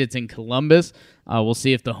has the lead. It's in Columbus. We'll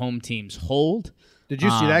see if the home teams hold. Did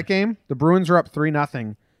you see that game? The Bruins are up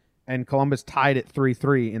 3-0, and Columbus tied it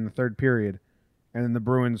 3-3 in the third period, and then the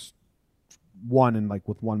Bruins won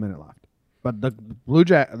with 1 minute left. But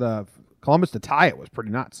the Columbus to tie it was pretty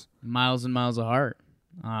nuts. Miles and miles of heart.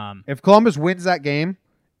 If Columbus wins that game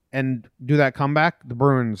and do that comeback, the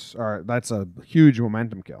Bruins that's a huge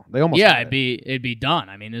momentum kill. They almost it'd be done.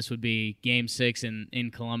 I mean, this would be Game 6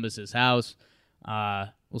 in Columbus's house.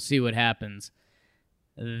 We'll see what happens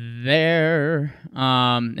there.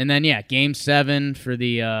 And then Game 7 for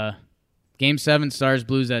the Game 7 Stars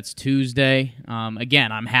Blues. That's Tuesday.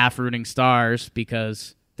 Again, I'm half rooting Stars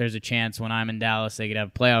because there's a chance when I'm in Dallas they could have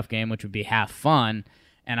a playoff game, which would be half fun.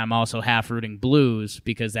 And I'm also half rooting Blues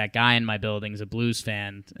because that guy in my building is a Blues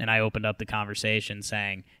fan, and I opened up the conversation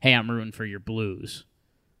saying, hey, I'm rooting for your Blues.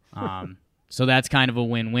 So that's kind of a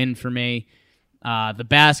win-win for me. The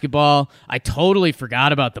basketball, I totally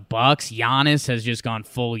forgot about the Bucks. Giannis has just gone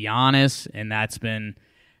full Giannis, and that's been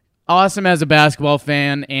awesome as a basketball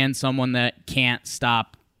fan and someone that can't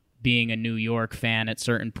stop being a New York fan at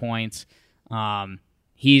certain points.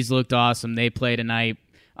 He's looked awesome. They play tonight.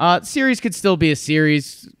 Series could still be a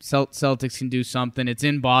series. Celtics can do something. It's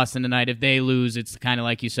in Boston tonight. If they lose, it's kind of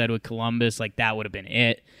like you said with Columbus. Like, that would have been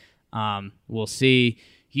it. We'll see.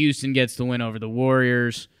 Houston gets the win over the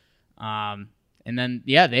Warriors. And then,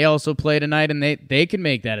 they also play tonight, and they could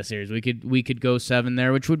make that a series. We could go 7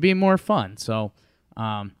 there, which would be more fun. So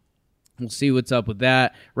we'll see what's up with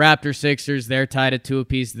that. Raptors, Sixers, they're tied at 2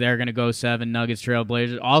 apiece. They're going to go 7. Nuggets,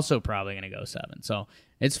 Trailblazers, also probably going to go 7. So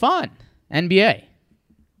it's fun. NBA.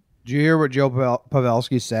 Did you hear what Joe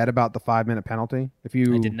Pavelski said about the 5-minute penalty? I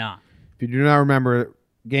did not. If you do not remember,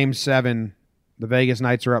 Game 7, the Vegas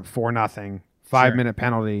Knights are up 4-0. 5-minute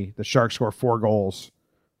penalty. The Sharks score 4 goals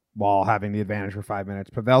while having the advantage for 5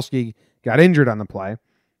 minutes. Pavelski got injured on the play.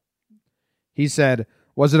 He said,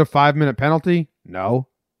 was it a 5-minute penalty? No.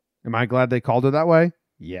 Am I glad they called it that way?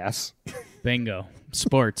 Yes. Bingo.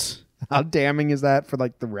 Sports. How damning is that for,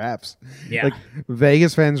 like, the refs? Yeah. Like,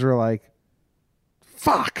 Vegas fans were like,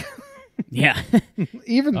 fuck. Yeah.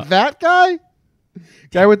 Even that guy?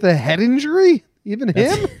 Guy with the head injury? Even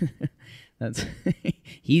him?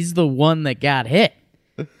 He's the one that got hit.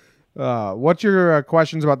 What's your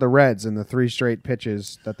questions about the Reds and the 3 straight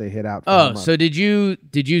pitches that they hit out? So did you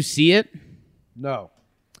see it? No.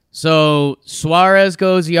 So Suarez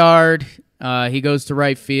goes yard. He goes to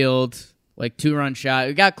right field, like 2-run shot.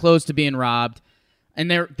 It got close to being robbed. And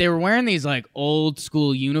they were wearing these like old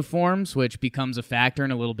school uniforms, which becomes a factor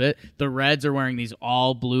in a little bit. The Reds are wearing these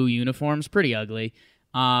all blue uniforms, pretty ugly.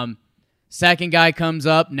 Second guy comes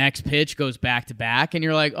up, next pitch goes back to back, and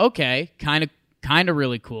you're like, okay, kind of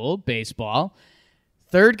really cool, baseball.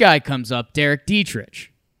 Third guy comes up, Derek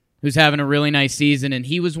Dietrich, who's having a really nice season, and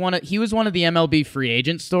he was one of the MLB free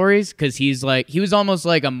agent stories because he was almost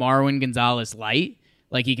like a Marwin Gonzalez light.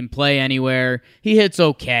 Like, he can play anywhere. He hits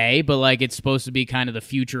okay, but, like, it's supposed to be kind of the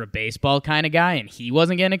future of baseball kind of guy, and he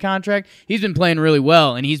wasn't getting a contract. He's been playing really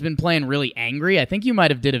well, and he's been playing really angry. I think you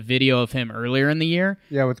might have did a video of him earlier in the year.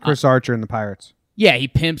 Yeah, with Chris Archer and the Pirates. Yeah, he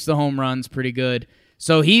pimps the home runs pretty good.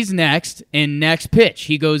 So he's next, and next pitch,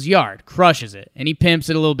 he goes yard, crushes it, and he pimps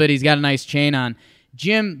it a little bit. He's got a nice chain on.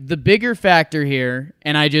 Jim, the bigger factor here,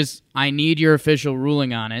 and I need your official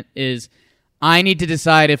ruling on it, is I need to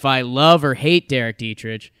decide if I love or hate Derek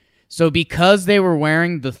Dietrich. So because they were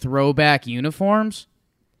wearing the throwback uniforms,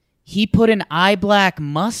 he put an eye black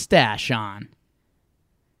mustache on,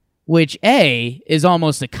 which A, is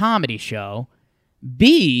almost a comedy show.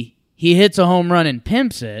 B, he hits a home run and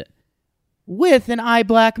pimps it with an eye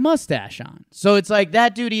black mustache on. So it's like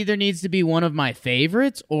that dude either needs to be one of my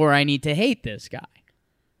favorites or I need to hate this guy.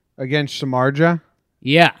 Against Samardzija?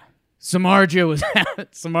 Yeah. Samardzija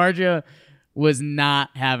was not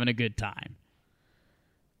having a good time.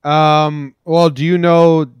 Well, do you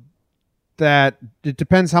know that it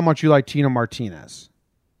depends how much you like Tino Martinez?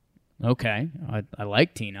 Okay. I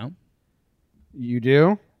like Tino. You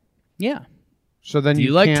do? Yeah. So then do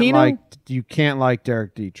you like Tino? You can't like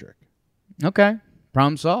Derek Dietrich. Okay.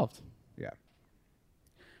 Problem solved. Yeah.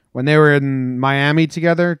 When they were in Miami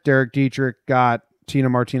together, Derek Dietrich got Tino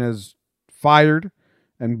Martinez fired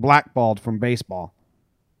and blackballed from baseball.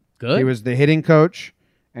 Good. He was the hitting coach,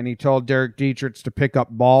 and he told Derek Dietrich to pick up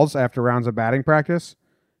balls after rounds of batting practice,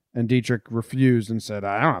 and Dietrich refused and said,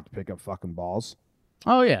 I don't have to pick up fucking balls.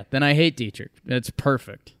 Oh, yeah. Then I hate Dietrich. That's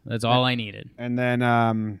perfect. That's all I needed. And then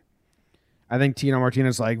I think Tino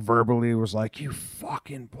Martinez verbally was like, you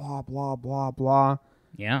fucking blah, blah, blah, blah.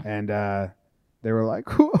 Yeah. And they were like,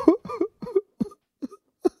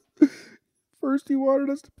 first he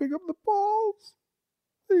wanted us to pick up the balls.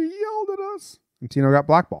 He yelled at us. And Tino got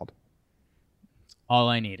blackballed. All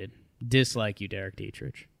I needed. Dislike you, Derek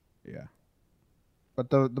Dietrich. Yeah. But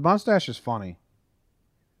the mustache is funny.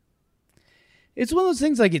 It's one of those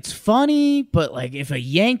things, it's funny, but, if a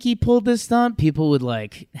Yankee pulled this stunt, people would,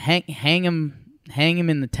 hang him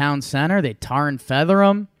in the town center. They'd tar and feather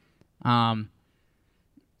him. I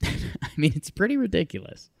mean, it's pretty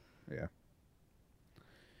ridiculous. Yeah.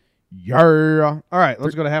 Yeah. All right,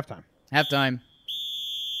 let's go to halftime. Halftime.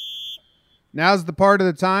 Now's the part of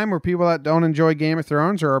the time where people that don't enjoy Game of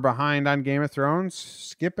Thrones or are behind on Game of Thrones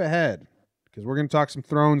skip ahead because we're going to talk some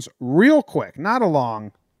Thrones real quick. Not a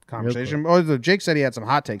long conversation. Jake said he had some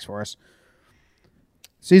hot takes for us.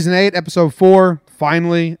 Season 8, Episode 4,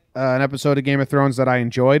 finally an episode of Game of Thrones that I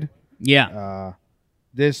enjoyed. Yeah.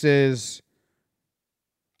 This is...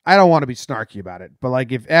 I don't want to be snarky about it,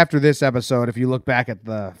 but if after this episode, if you look back at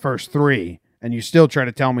the first 3 and you still try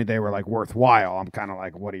to tell me they were worthwhile, I'm kind of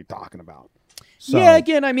what are you talking about? So, yeah,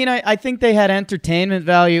 again, I mean, I think they had entertainment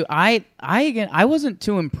value. I wasn't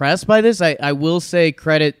too impressed by this. I will say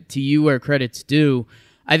credit to you where credit's due.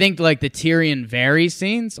 I think like the Tyrion Varys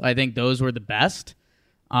scenes, I think those were the best.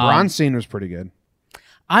 Bron's scene was pretty good.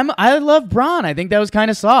 I love Bronn. I think that was kind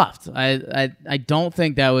of soft. I don't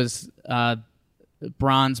think that was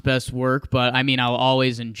Bronn's best work, but I mean, I'll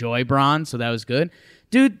always enjoy Bronn, so that was good.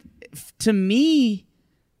 Dude, to me,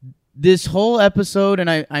 this whole episode, and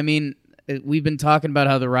I mean, we've been talking about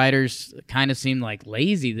how the writers kind of seemed like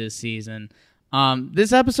lazy this season.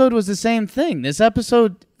 This episode was the same thing. This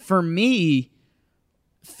episode, for me,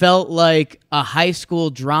 felt like a high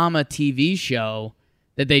school drama TV show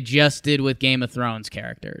that they just did with Game of Thrones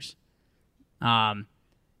characters.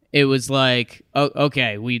 It was like,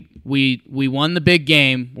 okay, we won the big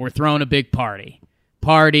game. We're throwing a big party.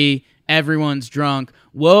 Everyone's drunk.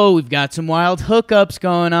 Whoa, we've got some wild hookups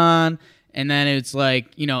going on. And then it's like,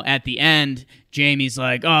 you know, at the end, Jaime's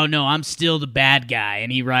like, oh, no, I'm still the bad guy. And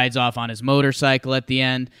he rides off on his motorcycle at the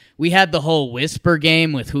end. We had the whole whisper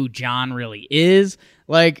game with who Jon really is.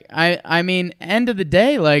 Like, I mean, end of the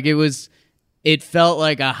day, like, it felt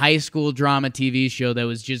like a high school drama TV show that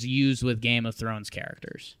was just used with Game of Thrones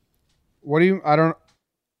characters. I'm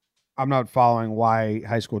not following why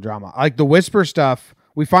high school drama. Like the whisper stuff,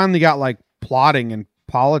 we finally got like plotting and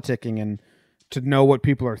politicking and to know what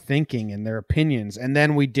people are thinking and their opinions. And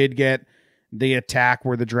then we did get the attack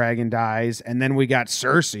where the dragon dies. And then we got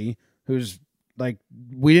Cersei, who's like,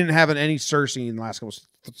 we didn't have any Cersei in the last couple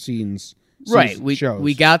scenes. Right.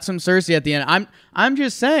 We got some Cersei at the end. I'm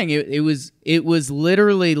just saying it was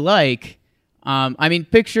literally like, I mean,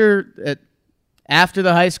 picture after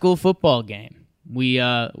the high school football game, we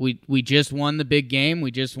just won the big game.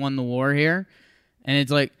 We just won the war here. And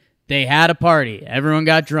it's like, they had a party. Everyone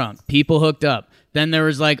got drunk. People hooked up. Then there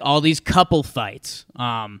was like all these couple fights,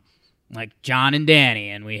 like Jon and Dany,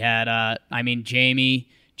 and we had, Jaime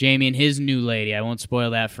and his new lady. I won't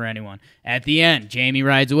spoil that for anyone. At the end, Jaime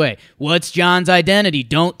rides away. What's Jon's identity?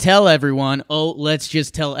 Don't tell everyone. Oh, let's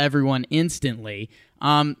just tell everyone instantly.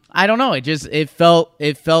 I don't know. It felt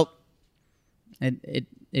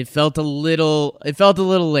a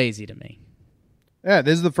little lazy to me. Yeah,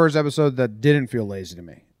 this is the first episode that didn't feel lazy to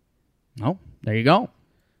me. Oh, there you go.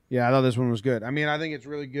 Yeah, I thought this one was good. I mean, I think it's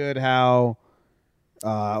really good how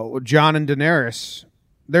Jon and Daenerys,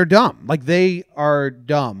 they're dumb. Like, they are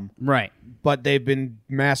dumb. Right. But they've been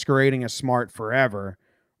masquerading as smart forever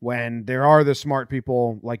when there are the smart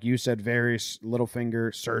people, like you said, Varys,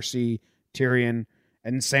 Littlefinger, Cersei, Tyrion,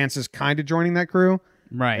 and Sansa's kind of joining that crew.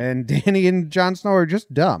 Right. And Dany and Jon Snow are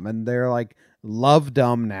just dumb, and they're, like, love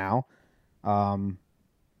dumb now. And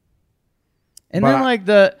then, like,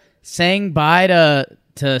 the saying bye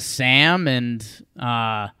to Sam and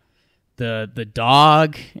the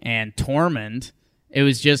dog and Tormund, it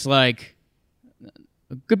was just like,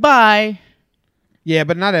 goodbye. Yeah,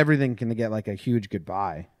 but not everything can get like a huge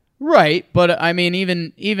goodbye. Right, but I mean,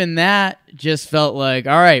 even that just felt like,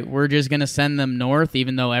 all right, we're just gonna send them north,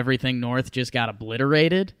 even though everything north just got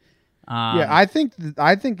obliterated. Yeah, I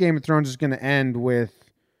think Game of Thrones is going to end with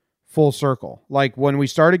full circle. Like when we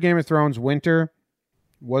started Game of Thrones, winter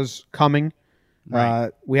was coming.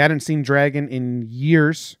 Right. We hadn't seen dragon in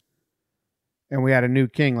years, and we had a new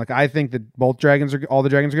king. Like I think that all the dragons are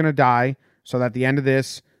going to die, so that at the end of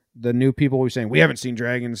this, the new people will be saying we haven't seen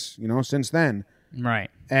dragons, since then.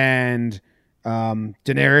 Right. And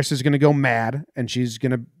Daenerys is going to go mad, and she's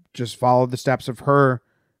going to just follow the steps of her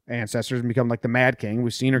ancestors and become like the Mad King.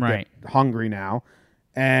 We've seen her get hungry now,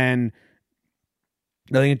 and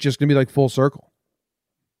I think it's just going to be like full circle.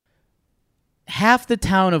 Half the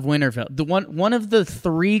town of Winterfell, one of the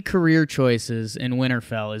 3 career choices in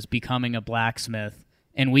Winterfell is becoming a blacksmith,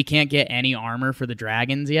 and we can't get any armor for the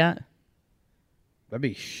dragons yet. That'd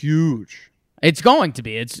be huge. It's going to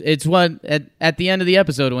be. It's what at the end of the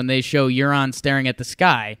episode when they show Euron staring at the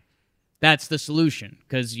sky, that's the solution,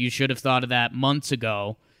 because you should have thought of that months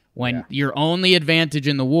ago when your only advantage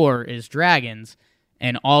in the war is dragons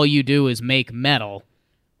and all you do is make metal.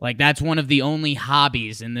 Like, that's one of the only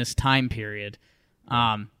hobbies in this time period.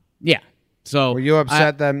 Yeah. So were you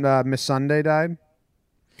upset that Miss Sunday died?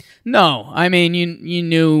 No. I mean, you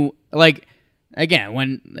knew, like, again,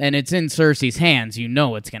 and it's in Cersei's hands, you know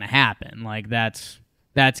what's going to happen. Like, that's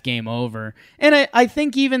game over. And I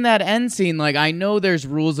think even that end scene, like, I know there's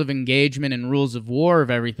rules of engagement and rules of war of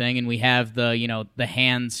everything, and we have the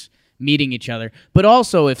hands meeting each other. But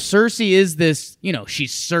also, if Cersei is this,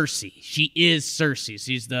 she's Cersei. She is Cersei.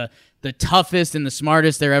 She's the toughest and the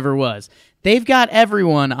smartest there ever was. They've got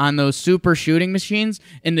everyone on those super shooting machines,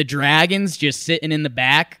 and the dragons just sitting in the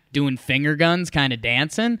back doing finger guns, kind of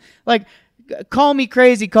dancing. Like, call me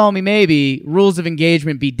crazy, call me maybe, rules of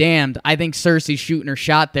engagement be damned. I think Cersei's shooting her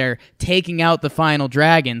shot there, taking out the final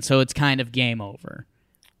dragon, so it's kind of game over.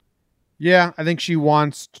 Yeah, I think she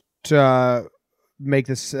wants to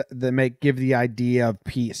give the idea of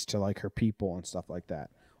peace to like her people and stuff like that.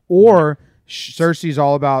 Or Cersei's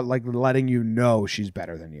all about like letting you know she's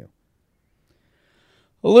better than you.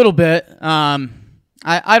 A little bit.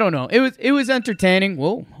 I don't know. It was entertaining.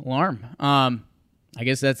 Whoa, alarm. I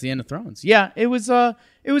guess that's the end of Thrones. Yeah, it was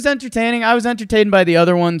entertaining. I was entertained by the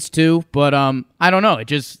other ones too, but I don't know.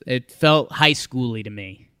 It felt high schooly to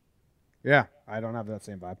me. Yeah, I don't have that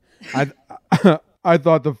same vibe. I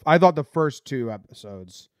thought the first 2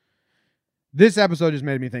 episodes. This episode just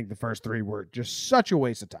made me think the first 3 were just such a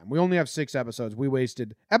waste of time. We only have 6 episodes. We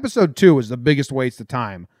wasted episode 2 was the biggest waste of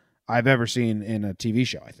time I've ever seen in a TV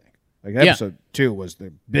show, I think. Like episode 2 was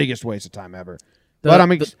the biggest waste of time ever. But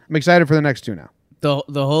I'm excited for the next 2 now. The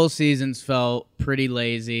whole season's felt pretty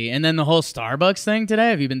lazy. And then the whole Starbucks thing today,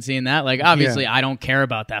 have you been seeing that? Like, obviously, I don't care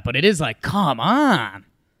about that, but it is like, come on.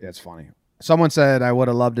 Yeah, it's funny. Someone said I would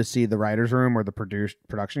have loved to see the writer's room or the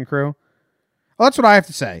production crew. Well, that's what I have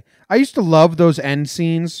to say. I used to love those end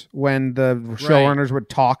scenes when the showrunners would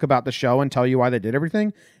talk about the show and tell you why they did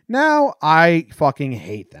everything. Now, I fucking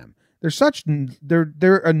hate them.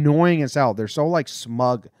 They're annoying as hell. They're so like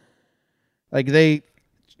smug. Like they're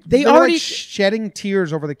already like shedding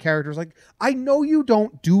tears over the characters. Like, I know you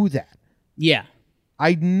don't do that. Yeah.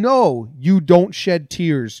 I know you don't shed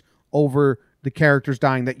tears over the characters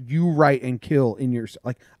dying that you write and kill in your,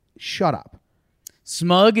 like, shut up.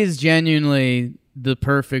 Smug is genuinely the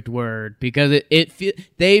perfect word because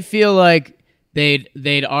they feel like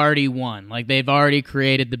they'd already won. Like they've already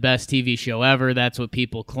created the best TV show ever. That's what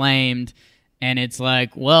people claimed. And it's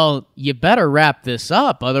like, well, you better wrap this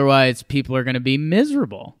up. Otherwise, people are going to be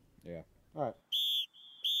miserable. Yeah. All right.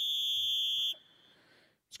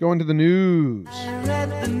 Let's go into the news. I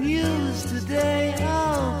read the news today,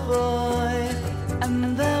 oh boy.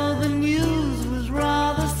 And though the news was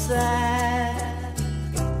rather sad,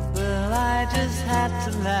 well, I just had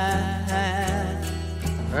to laugh.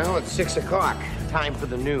 Well, it's 6 o'clock. Time for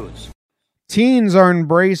the news. Teens are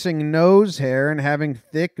embracing nose hair and having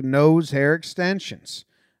thick nose hair extensions.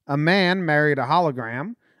 A man married a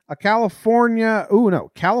hologram. California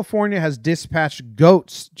has dispatched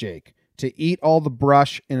goats, Jake, to eat all the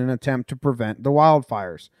brush in an attempt to prevent the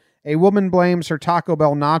wildfires. A woman blames her Taco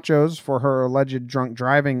Bell nachos for her alleged drunk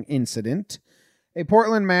driving incident. A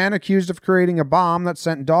Portland man accused of creating a bomb that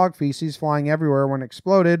sent dog feces flying everywhere when it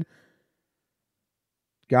exploded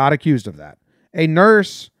got accused of that. A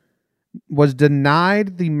nurse was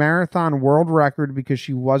denied the marathon world record because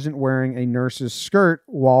she wasn't wearing a nurse's skirt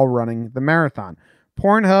while running the marathon.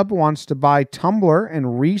 Pornhub wants to buy Tumblr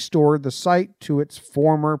and restore the site to its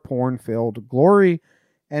former porn-filled glory.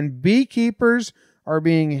 And beekeepers are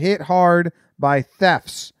being hit hard by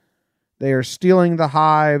thefts. They are stealing the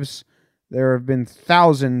hives. There have been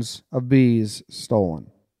thousands of bees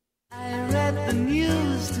stolen. I read the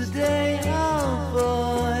news today, oh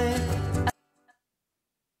boy.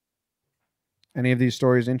 Any of these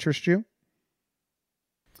stories interest you?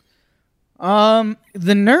 The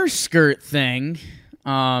nurse skirt thing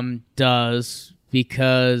does,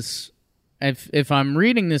 because if I'm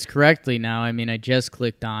reading this correctly now, I mean, I just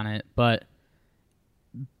clicked on it, but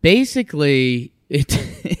basically it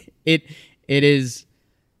is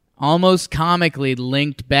almost comically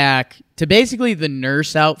linked back to basically the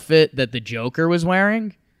nurse outfit that the Joker was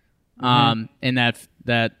wearing, in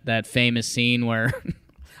that famous scene where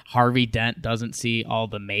Harvey Dent doesn't see all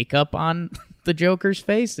the makeup on the Joker's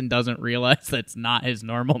face and doesn't realize that's not his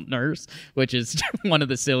normal nurse, which is one of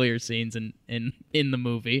the sillier scenes in the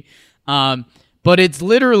movie. But it's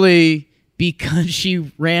literally because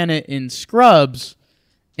she ran it in Scrubs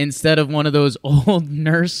instead of one of those old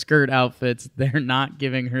nurse skirt outfits. They're not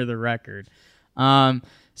giving her the record.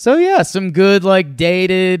 So yeah, some good like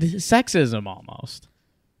dated sexism almost.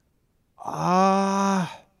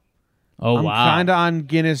 I'm wow. kind of on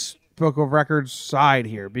Guinness Book of Records side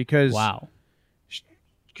here because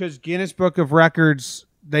Guinness Book of Records,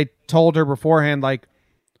 they told her beforehand, like,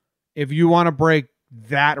 if you want to break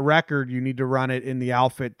that record, you need to run it in the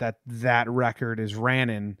outfit that record is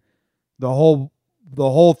ran in. The whole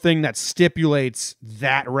thing that stipulates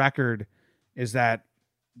that record is that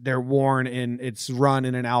they're worn in, it's run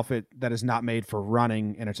in an outfit that is not made for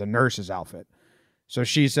running, and it's a nurse's outfit. So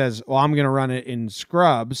she says, well, I'm going to run it in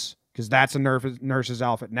Scrubs, because that's a nurse's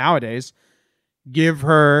outfit nowadays. Give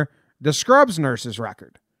her the Scrubs nurse's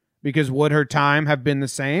record. Because would her time have been the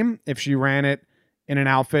same if she ran it in an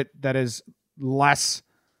outfit that is less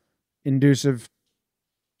inducive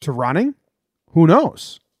to running? Who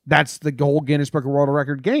knows? That's the whole Guinness Book of World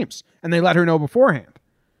Record games, and they let her know beforehand.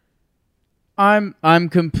 I'm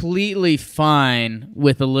completely fine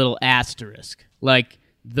with a little asterisk. Like,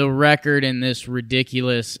 the record in this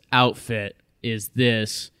ridiculous outfit is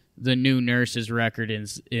this. The new nurse's record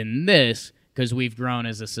is in this because we've grown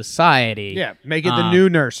as a society. Yeah, make it the new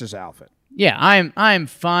nurse's outfit. Yeah, I'm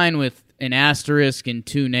fine with an asterisk and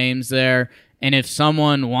 2 names there. And if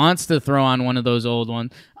someone wants to throw on one of those old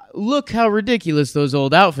ones, look how ridiculous those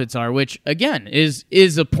old outfits are, which, again, is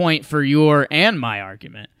a point for your and my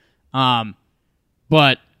argument.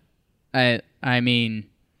 But I mean,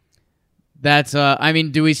 that's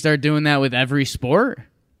do we start doing that with every sport?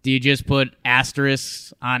 Do you just put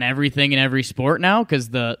asterisks on everything in every sport now? Because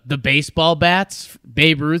the baseball bats,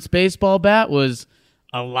 Babe Ruth's baseball bat was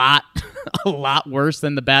a lot worse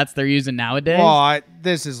than the bats they're using nowadays. Well,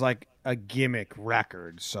 this is like a gimmick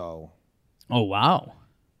record, so. Oh wow.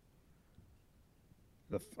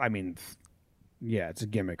 Yeah, it's a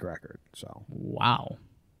gimmick record, so. Wow.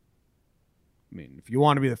 I mean, if you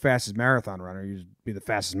want to be the fastest marathon runner, you be the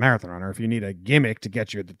fastest marathon runner. If you need a gimmick to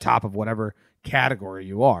get you at the top of whatever category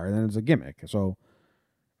you are, then it's a gimmick. So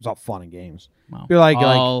it's all fun and games. Wow. You're like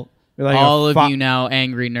all of you now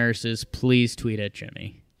angry nurses, please tweet at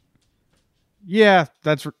Jimmy. Yeah,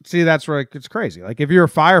 that's where it's crazy. Like, if you're a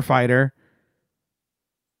firefighter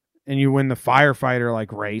and you win the firefighter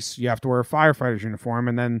like race, you have to wear a firefighter's uniform,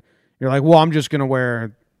 and then you're like, well, I'm just gonna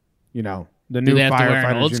wear, the new Do they have to wear an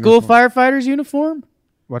firefighter's old school uniform. firefighter's uniform?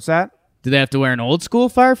 What's that? Do they have to wear an old school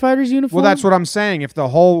firefighter's uniform? Well, that's what I'm saying. If the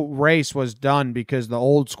whole race was done because the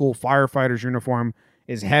old school firefighter's uniform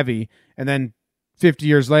is heavy, and then 50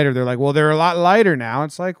 years later they're like, well, they're a lot lighter now.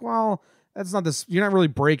 It's like, well, that's not this. You're not really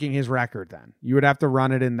breaking his record then. You would have to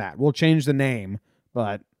run it in that. We'll change the name,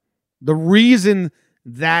 but the reason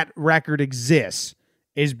that record exists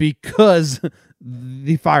is because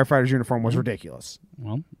the firefighter's uniform was ridiculous.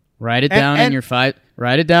 Well, write it down in your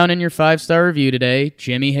 5-star review today.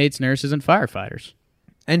 Jimmy hates nurses and firefighters.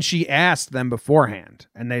 And she asked them beforehand,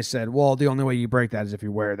 and they said, well, the only way you break that is if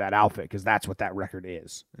you wear that outfit, because that's what that record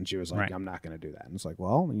is. And she was like, Right. I'm not going to do that. And it's like,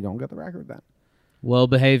 well, you don't get the record then.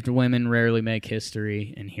 Well-behaved women rarely make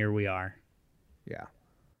history, and here we are. Yeah.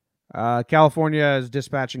 California is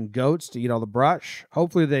dispatching goats to eat all the brush.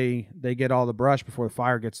 Hopefully they get all the brush before the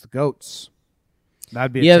fire gets the goats.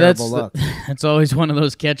 That'd be a terrible look. That's always one of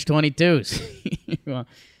those catch-22s. Well,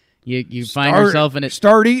 you find yourself in it.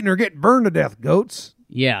 Start eating or get burned to death, goats.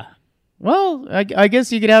 Yeah. Well, I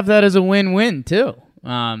guess you could have that as a win-win too.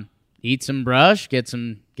 Eat some brush, get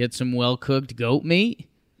some well-cooked goat meat.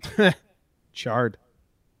 Charred.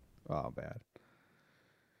 Oh, bad.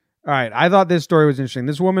 All right, I thought this story was interesting.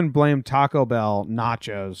 This woman blamed Taco Bell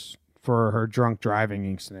nachos for her drunk driving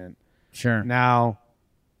incident. Sure. Now,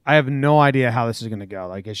 I have no idea how this is going to go.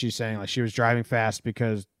 Like, is she saying like she was driving fast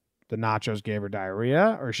because the nachos gave her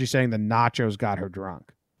diarrhea, or is she saying the nachos got her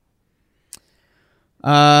drunk?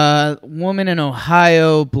 Woman in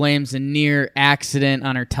Ohio blames a near accident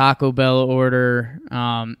on her Taco Bell order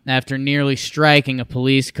after nearly striking a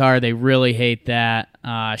police car. They really hate that.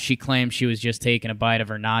 She claims she was just taking a bite of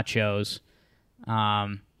her nachos.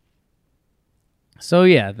 So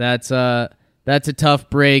yeah, that's a tough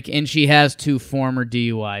break, and she has 2 former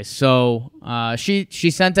DUIs. So she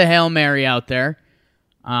sent a Hail Mary out there,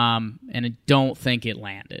 and I don't think it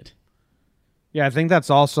landed. Yeah, I think that's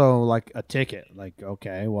also like a ticket. Like,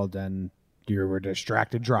 okay, well then you're a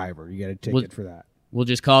distracted driver. You get a ticket for that. We'll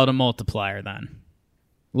just call it a multiplier then.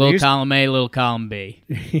 Little column A, little column B.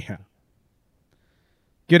 Yeah.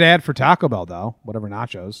 Good ad for Taco Bell, though. Whatever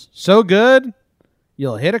nachos. So good,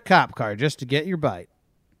 you'll hit a cop car just to get your bite.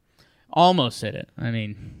 Almost hit it. I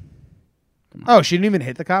mean... Oh, she didn't even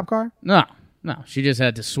hit the cop car? No. She just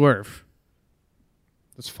had to swerve.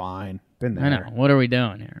 That's fine. Been there. I know. What are we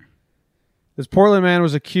doing here? This Portland man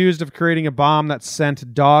was accused of creating a bomb that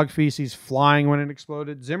sent dog feces flying when it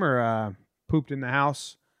exploded. Zimmer pooped in the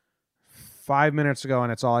house 5 minutes ago,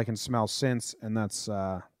 and it's all I can smell since, and that's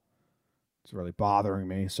it's really bothering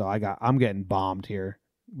me. So I'm getting bombed here,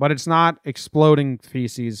 but it's not exploding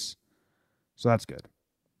feces, so that's good.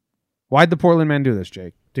 Why'd the Portland man do this,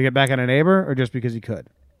 Jake? To get back at a neighbor, or just because he could?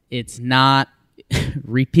 It's not.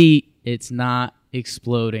 Repeat. It's not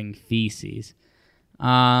exploding feces.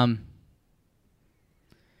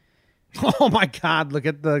 Oh my God! Look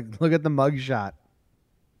at the mugshot.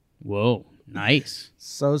 Whoa, nice.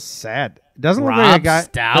 So sad. Doesn't Rob look like a guy.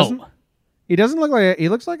 Stout. He doesn't look like. He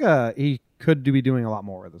looks like he could be doing a lot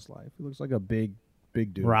more with his life. He looks like a big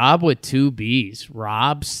dude. Rob with 2 B's.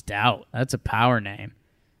 Rob Stout. That's a power name.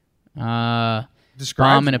 Describes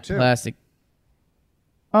Bomb in him a too. plastic.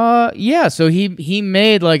 Yeah. So he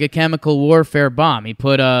made like a chemical warfare bomb. He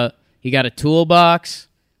got a toolbox,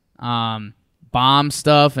 bomb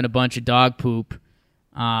stuff, and a bunch of dog poop.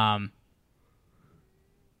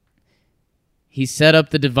 He set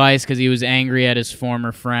up the device because he was angry at his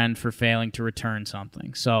former friend for failing to return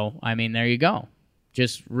something. So, I mean, there you go.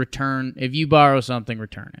 Just return. If you borrow something,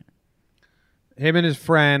 return it. Him and his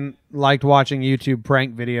friend liked watching YouTube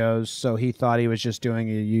prank videos, so he thought he was just doing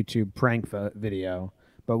a YouTube prank video.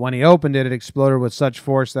 But when he opened it, it exploded with such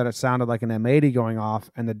force that it sounded like an M80 going off,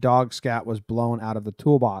 and the dog scat was blown out of the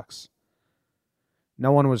toolbox.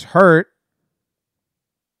 No one was hurt.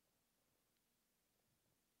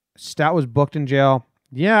 Stat was booked in jail.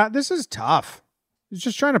 Yeah, this is tough. He's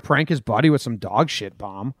just trying to prank his buddy with some dog shit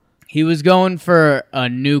bomb. He was going for a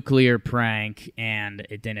nuclear prank, and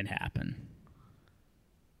it didn't happen.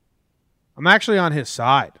 I'm actually on his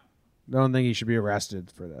side. I don't think he should be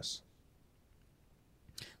arrested for this.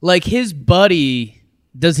 Like, his buddy...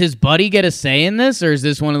 Does his buddy get a say in this, or is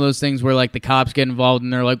this one of those things where, like, the cops get involved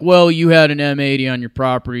and they're like, well, you had an M80 on your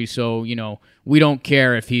property, so, you know, we don't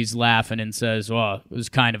care if he's laughing and says, oh, it was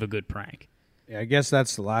kind of a good prank. Yeah, I guess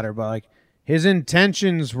that's the latter, but, like, his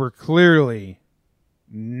intentions were clearly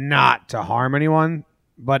not to harm anyone,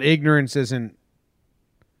 but ignorance isn't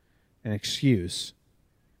an excuse.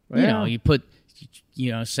 Well,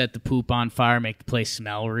 Set the poop on fire, make the place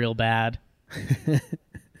smell real bad.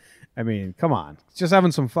 I mean, come on. It's just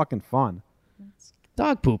having some fucking fun.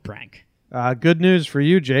 Dog poop prank. Good news for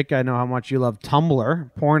you, Jake. I know how much you love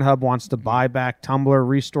Tumblr. Pornhub wants to buy back Tumblr,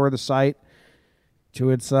 restore the site to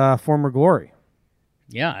its former glory.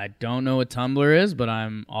 Yeah, I don't know what Tumblr is, but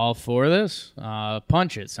I'm all for this.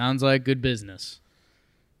 Punch it. Sounds like good business.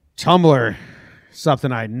 Tumblr,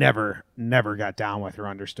 something I never got down with or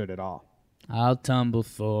understood at all. I'll tumble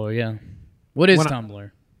for you. What is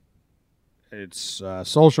Tumblr? It's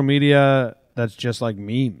social media that's just like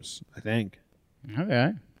memes, I think.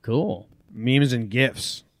 Okay, cool. Memes and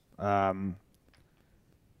GIFs.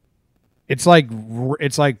 It's like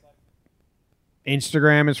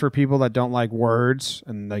Instagram is for people that don't like words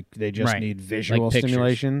and like they just need visual like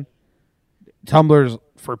stimulation. Tumblr's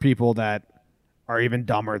for people that are even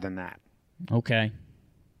dumber than that. Okay.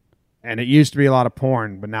 And it used to be a lot of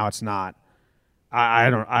porn, but now it's not.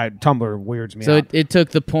 Tumblr weirds me out. So it took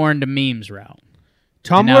the porn to memes route.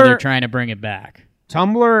 Tumblr, and now they're trying to bring it back.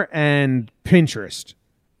 Tumblr and Pinterest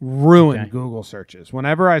ruin Google searches.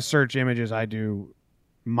 Whenever I search images, I do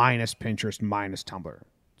minus Pinterest, minus Tumblr,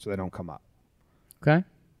 so they don't come up. Okay.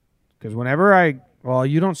 Because whenever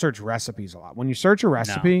you don't search recipes a lot. When you search a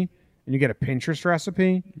recipe and you get a Pinterest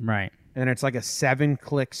recipe, right, and it's like a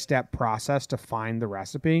 7-click step process to find the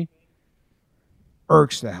recipe,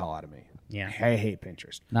 irks the hell out of me. Yeah. I hate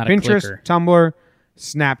Pinterest. Not Pinterest, a clicker. Tumblr,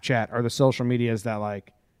 Snapchat are the social medias that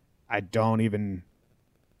like I don't even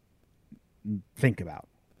think about.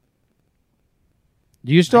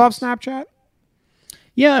 Do you still have Snapchat?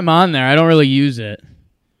 Yeah, I'm on there. I don't really use it.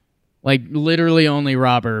 Like, literally only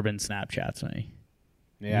Rob Urban Snapchats me.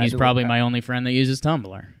 Yeah, he's probably my only friend that uses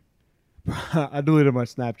Tumblr. I deleted my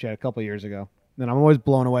Snapchat a couple of years ago. And I'm always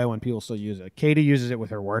blown away when people still use it. Katie uses it with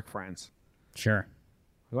her work friends. Sure.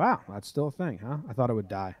 Wow, that's still a thing, huh? I thought it would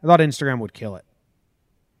die. I thought Instagram would kill it.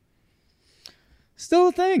 Still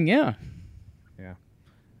a thing, yeah. Yeah.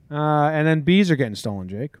 And then bees are getting stolen,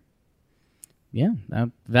 Jake. Yeah,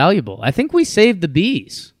 valuable. I think we saved the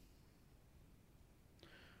bees.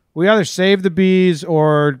 We either saved the bees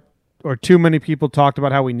or too many people talked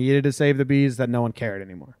about how we needed to save the bees that no one cared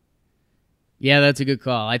anymore. Yeah, that's a good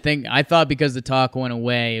call. I thought because the talk went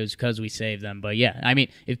away, it was because we saved them. But yeah, I mean,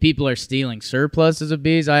 if people are stealing surpluses of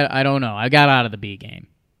bees, I don't know. I got out of the bee game.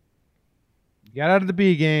 You got out of the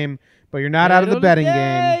bee game, but you're not out of the betting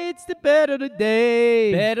game. It's the bet of the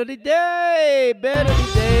day. Bet of the day. Bet of the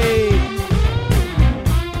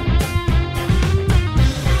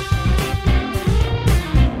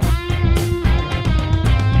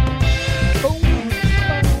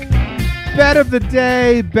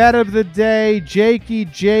day. Bet of the day.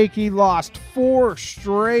 Jakey lost 4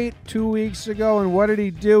 straight 2 weeks ago, and what did he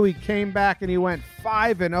do? He came back and he went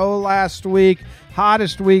 5-0 last week.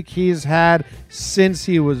 Hottest week he's had since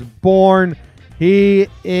he was born. He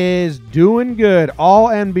is doing good. All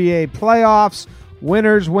NBA playoffs.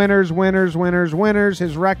 Winners.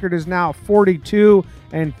 His record is now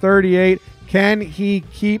 42-38. Can he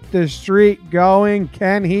keep the streak going?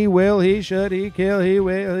 Can he? Will he? Should he? Kill he?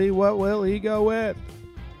 Will he? What will he go with?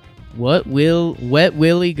 What will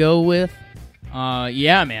he go with?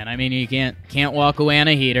 Yeah, man. I mean, you can't walk away on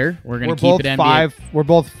a heater. We're gonna keep it NBA. We're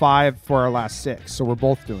both 5 for our last 6, so we're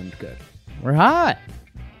both doing good. We're hot.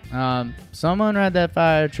 Someone ride that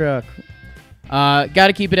fire truck. Got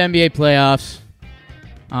to keep it NBA playoffs.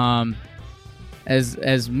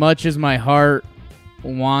 As much as my heart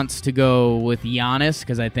wants to go with Giannis,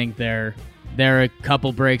 because I think they're a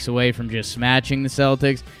couple breaks away from just smashing the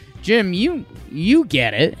Celtics. Jim, you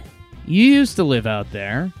get it. You used to live out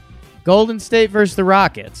there. Golden State versus the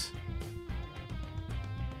Rockets.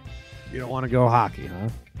 You don't want to go hockey, huh?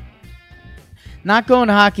 Not going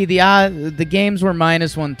hockey. The games were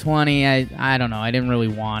minus 120. I don't know. I didn't really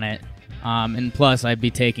want it. And plus, I'd be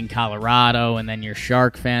taking Colorado, and then your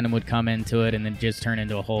Shark fandom would come into it, and then just turn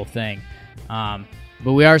into a whole thing.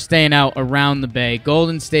 But we are staying out around the Bay.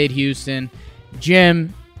 Golden State, Houston.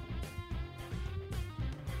 Jim,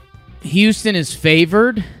 Houston is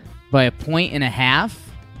favored by 1.5 points.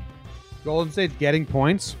 Golden State's getting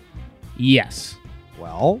points? Yes.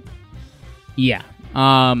 Well? Yeah.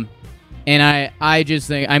 And I just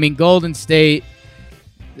think, I mean, Golden State,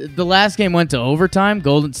 the last game went to overtime.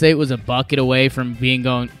 Golden State was a bucket away from being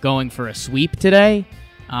going for a sweep today.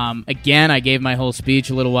 Again, I gave my whole speech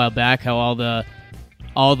a little while back how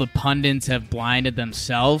all the pundits have blinded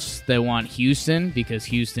themselves. They want Houston because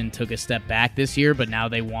Houston took a step back this year, but now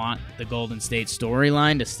they want the Golden State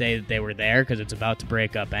storyline to say that they were there because it's about to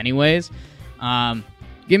break up anyways.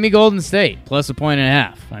 Give me Golden State plus 1.5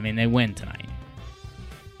 points. I mean, they win tonight.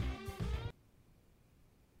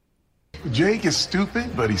 Jake is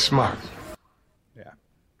stupid, but he's smart. Yeah.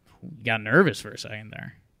 You got nervous for a second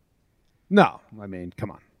there. No, I mean,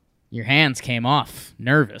 come on. Your hands came off.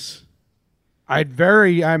 Nervous. I'm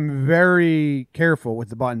very careful with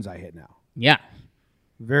the buttons I hit now. Yeah.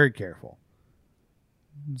 Very careful.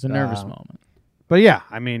 It's a nervous moment. But yeah,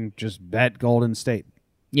 I mean, just bet Golden State.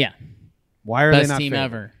 Yeah. Why are Best they not team favored?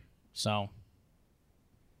 ever. So.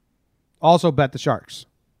 Also bet the Sharks.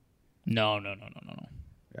 No.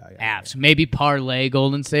 Yeah. Avs. Maybe parlay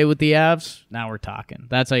Golden State with the Avs. Now we're talking.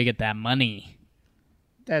 That's how you get that money.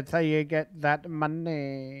 That's how you get that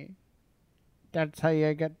money. That's how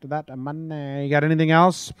you get that money. You got anything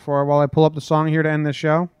else while I pull up the song here to end this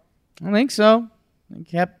show? I think so.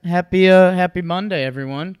 Happy Monday,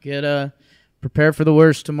 everyone. Get prepare for the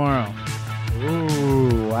worst tomorrow.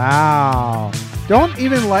 Ooh, wow. Don't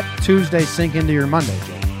even let Tuesday sink into your Monday,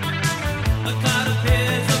 Jake.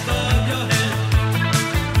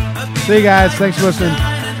 See you guys. Thanks for listening.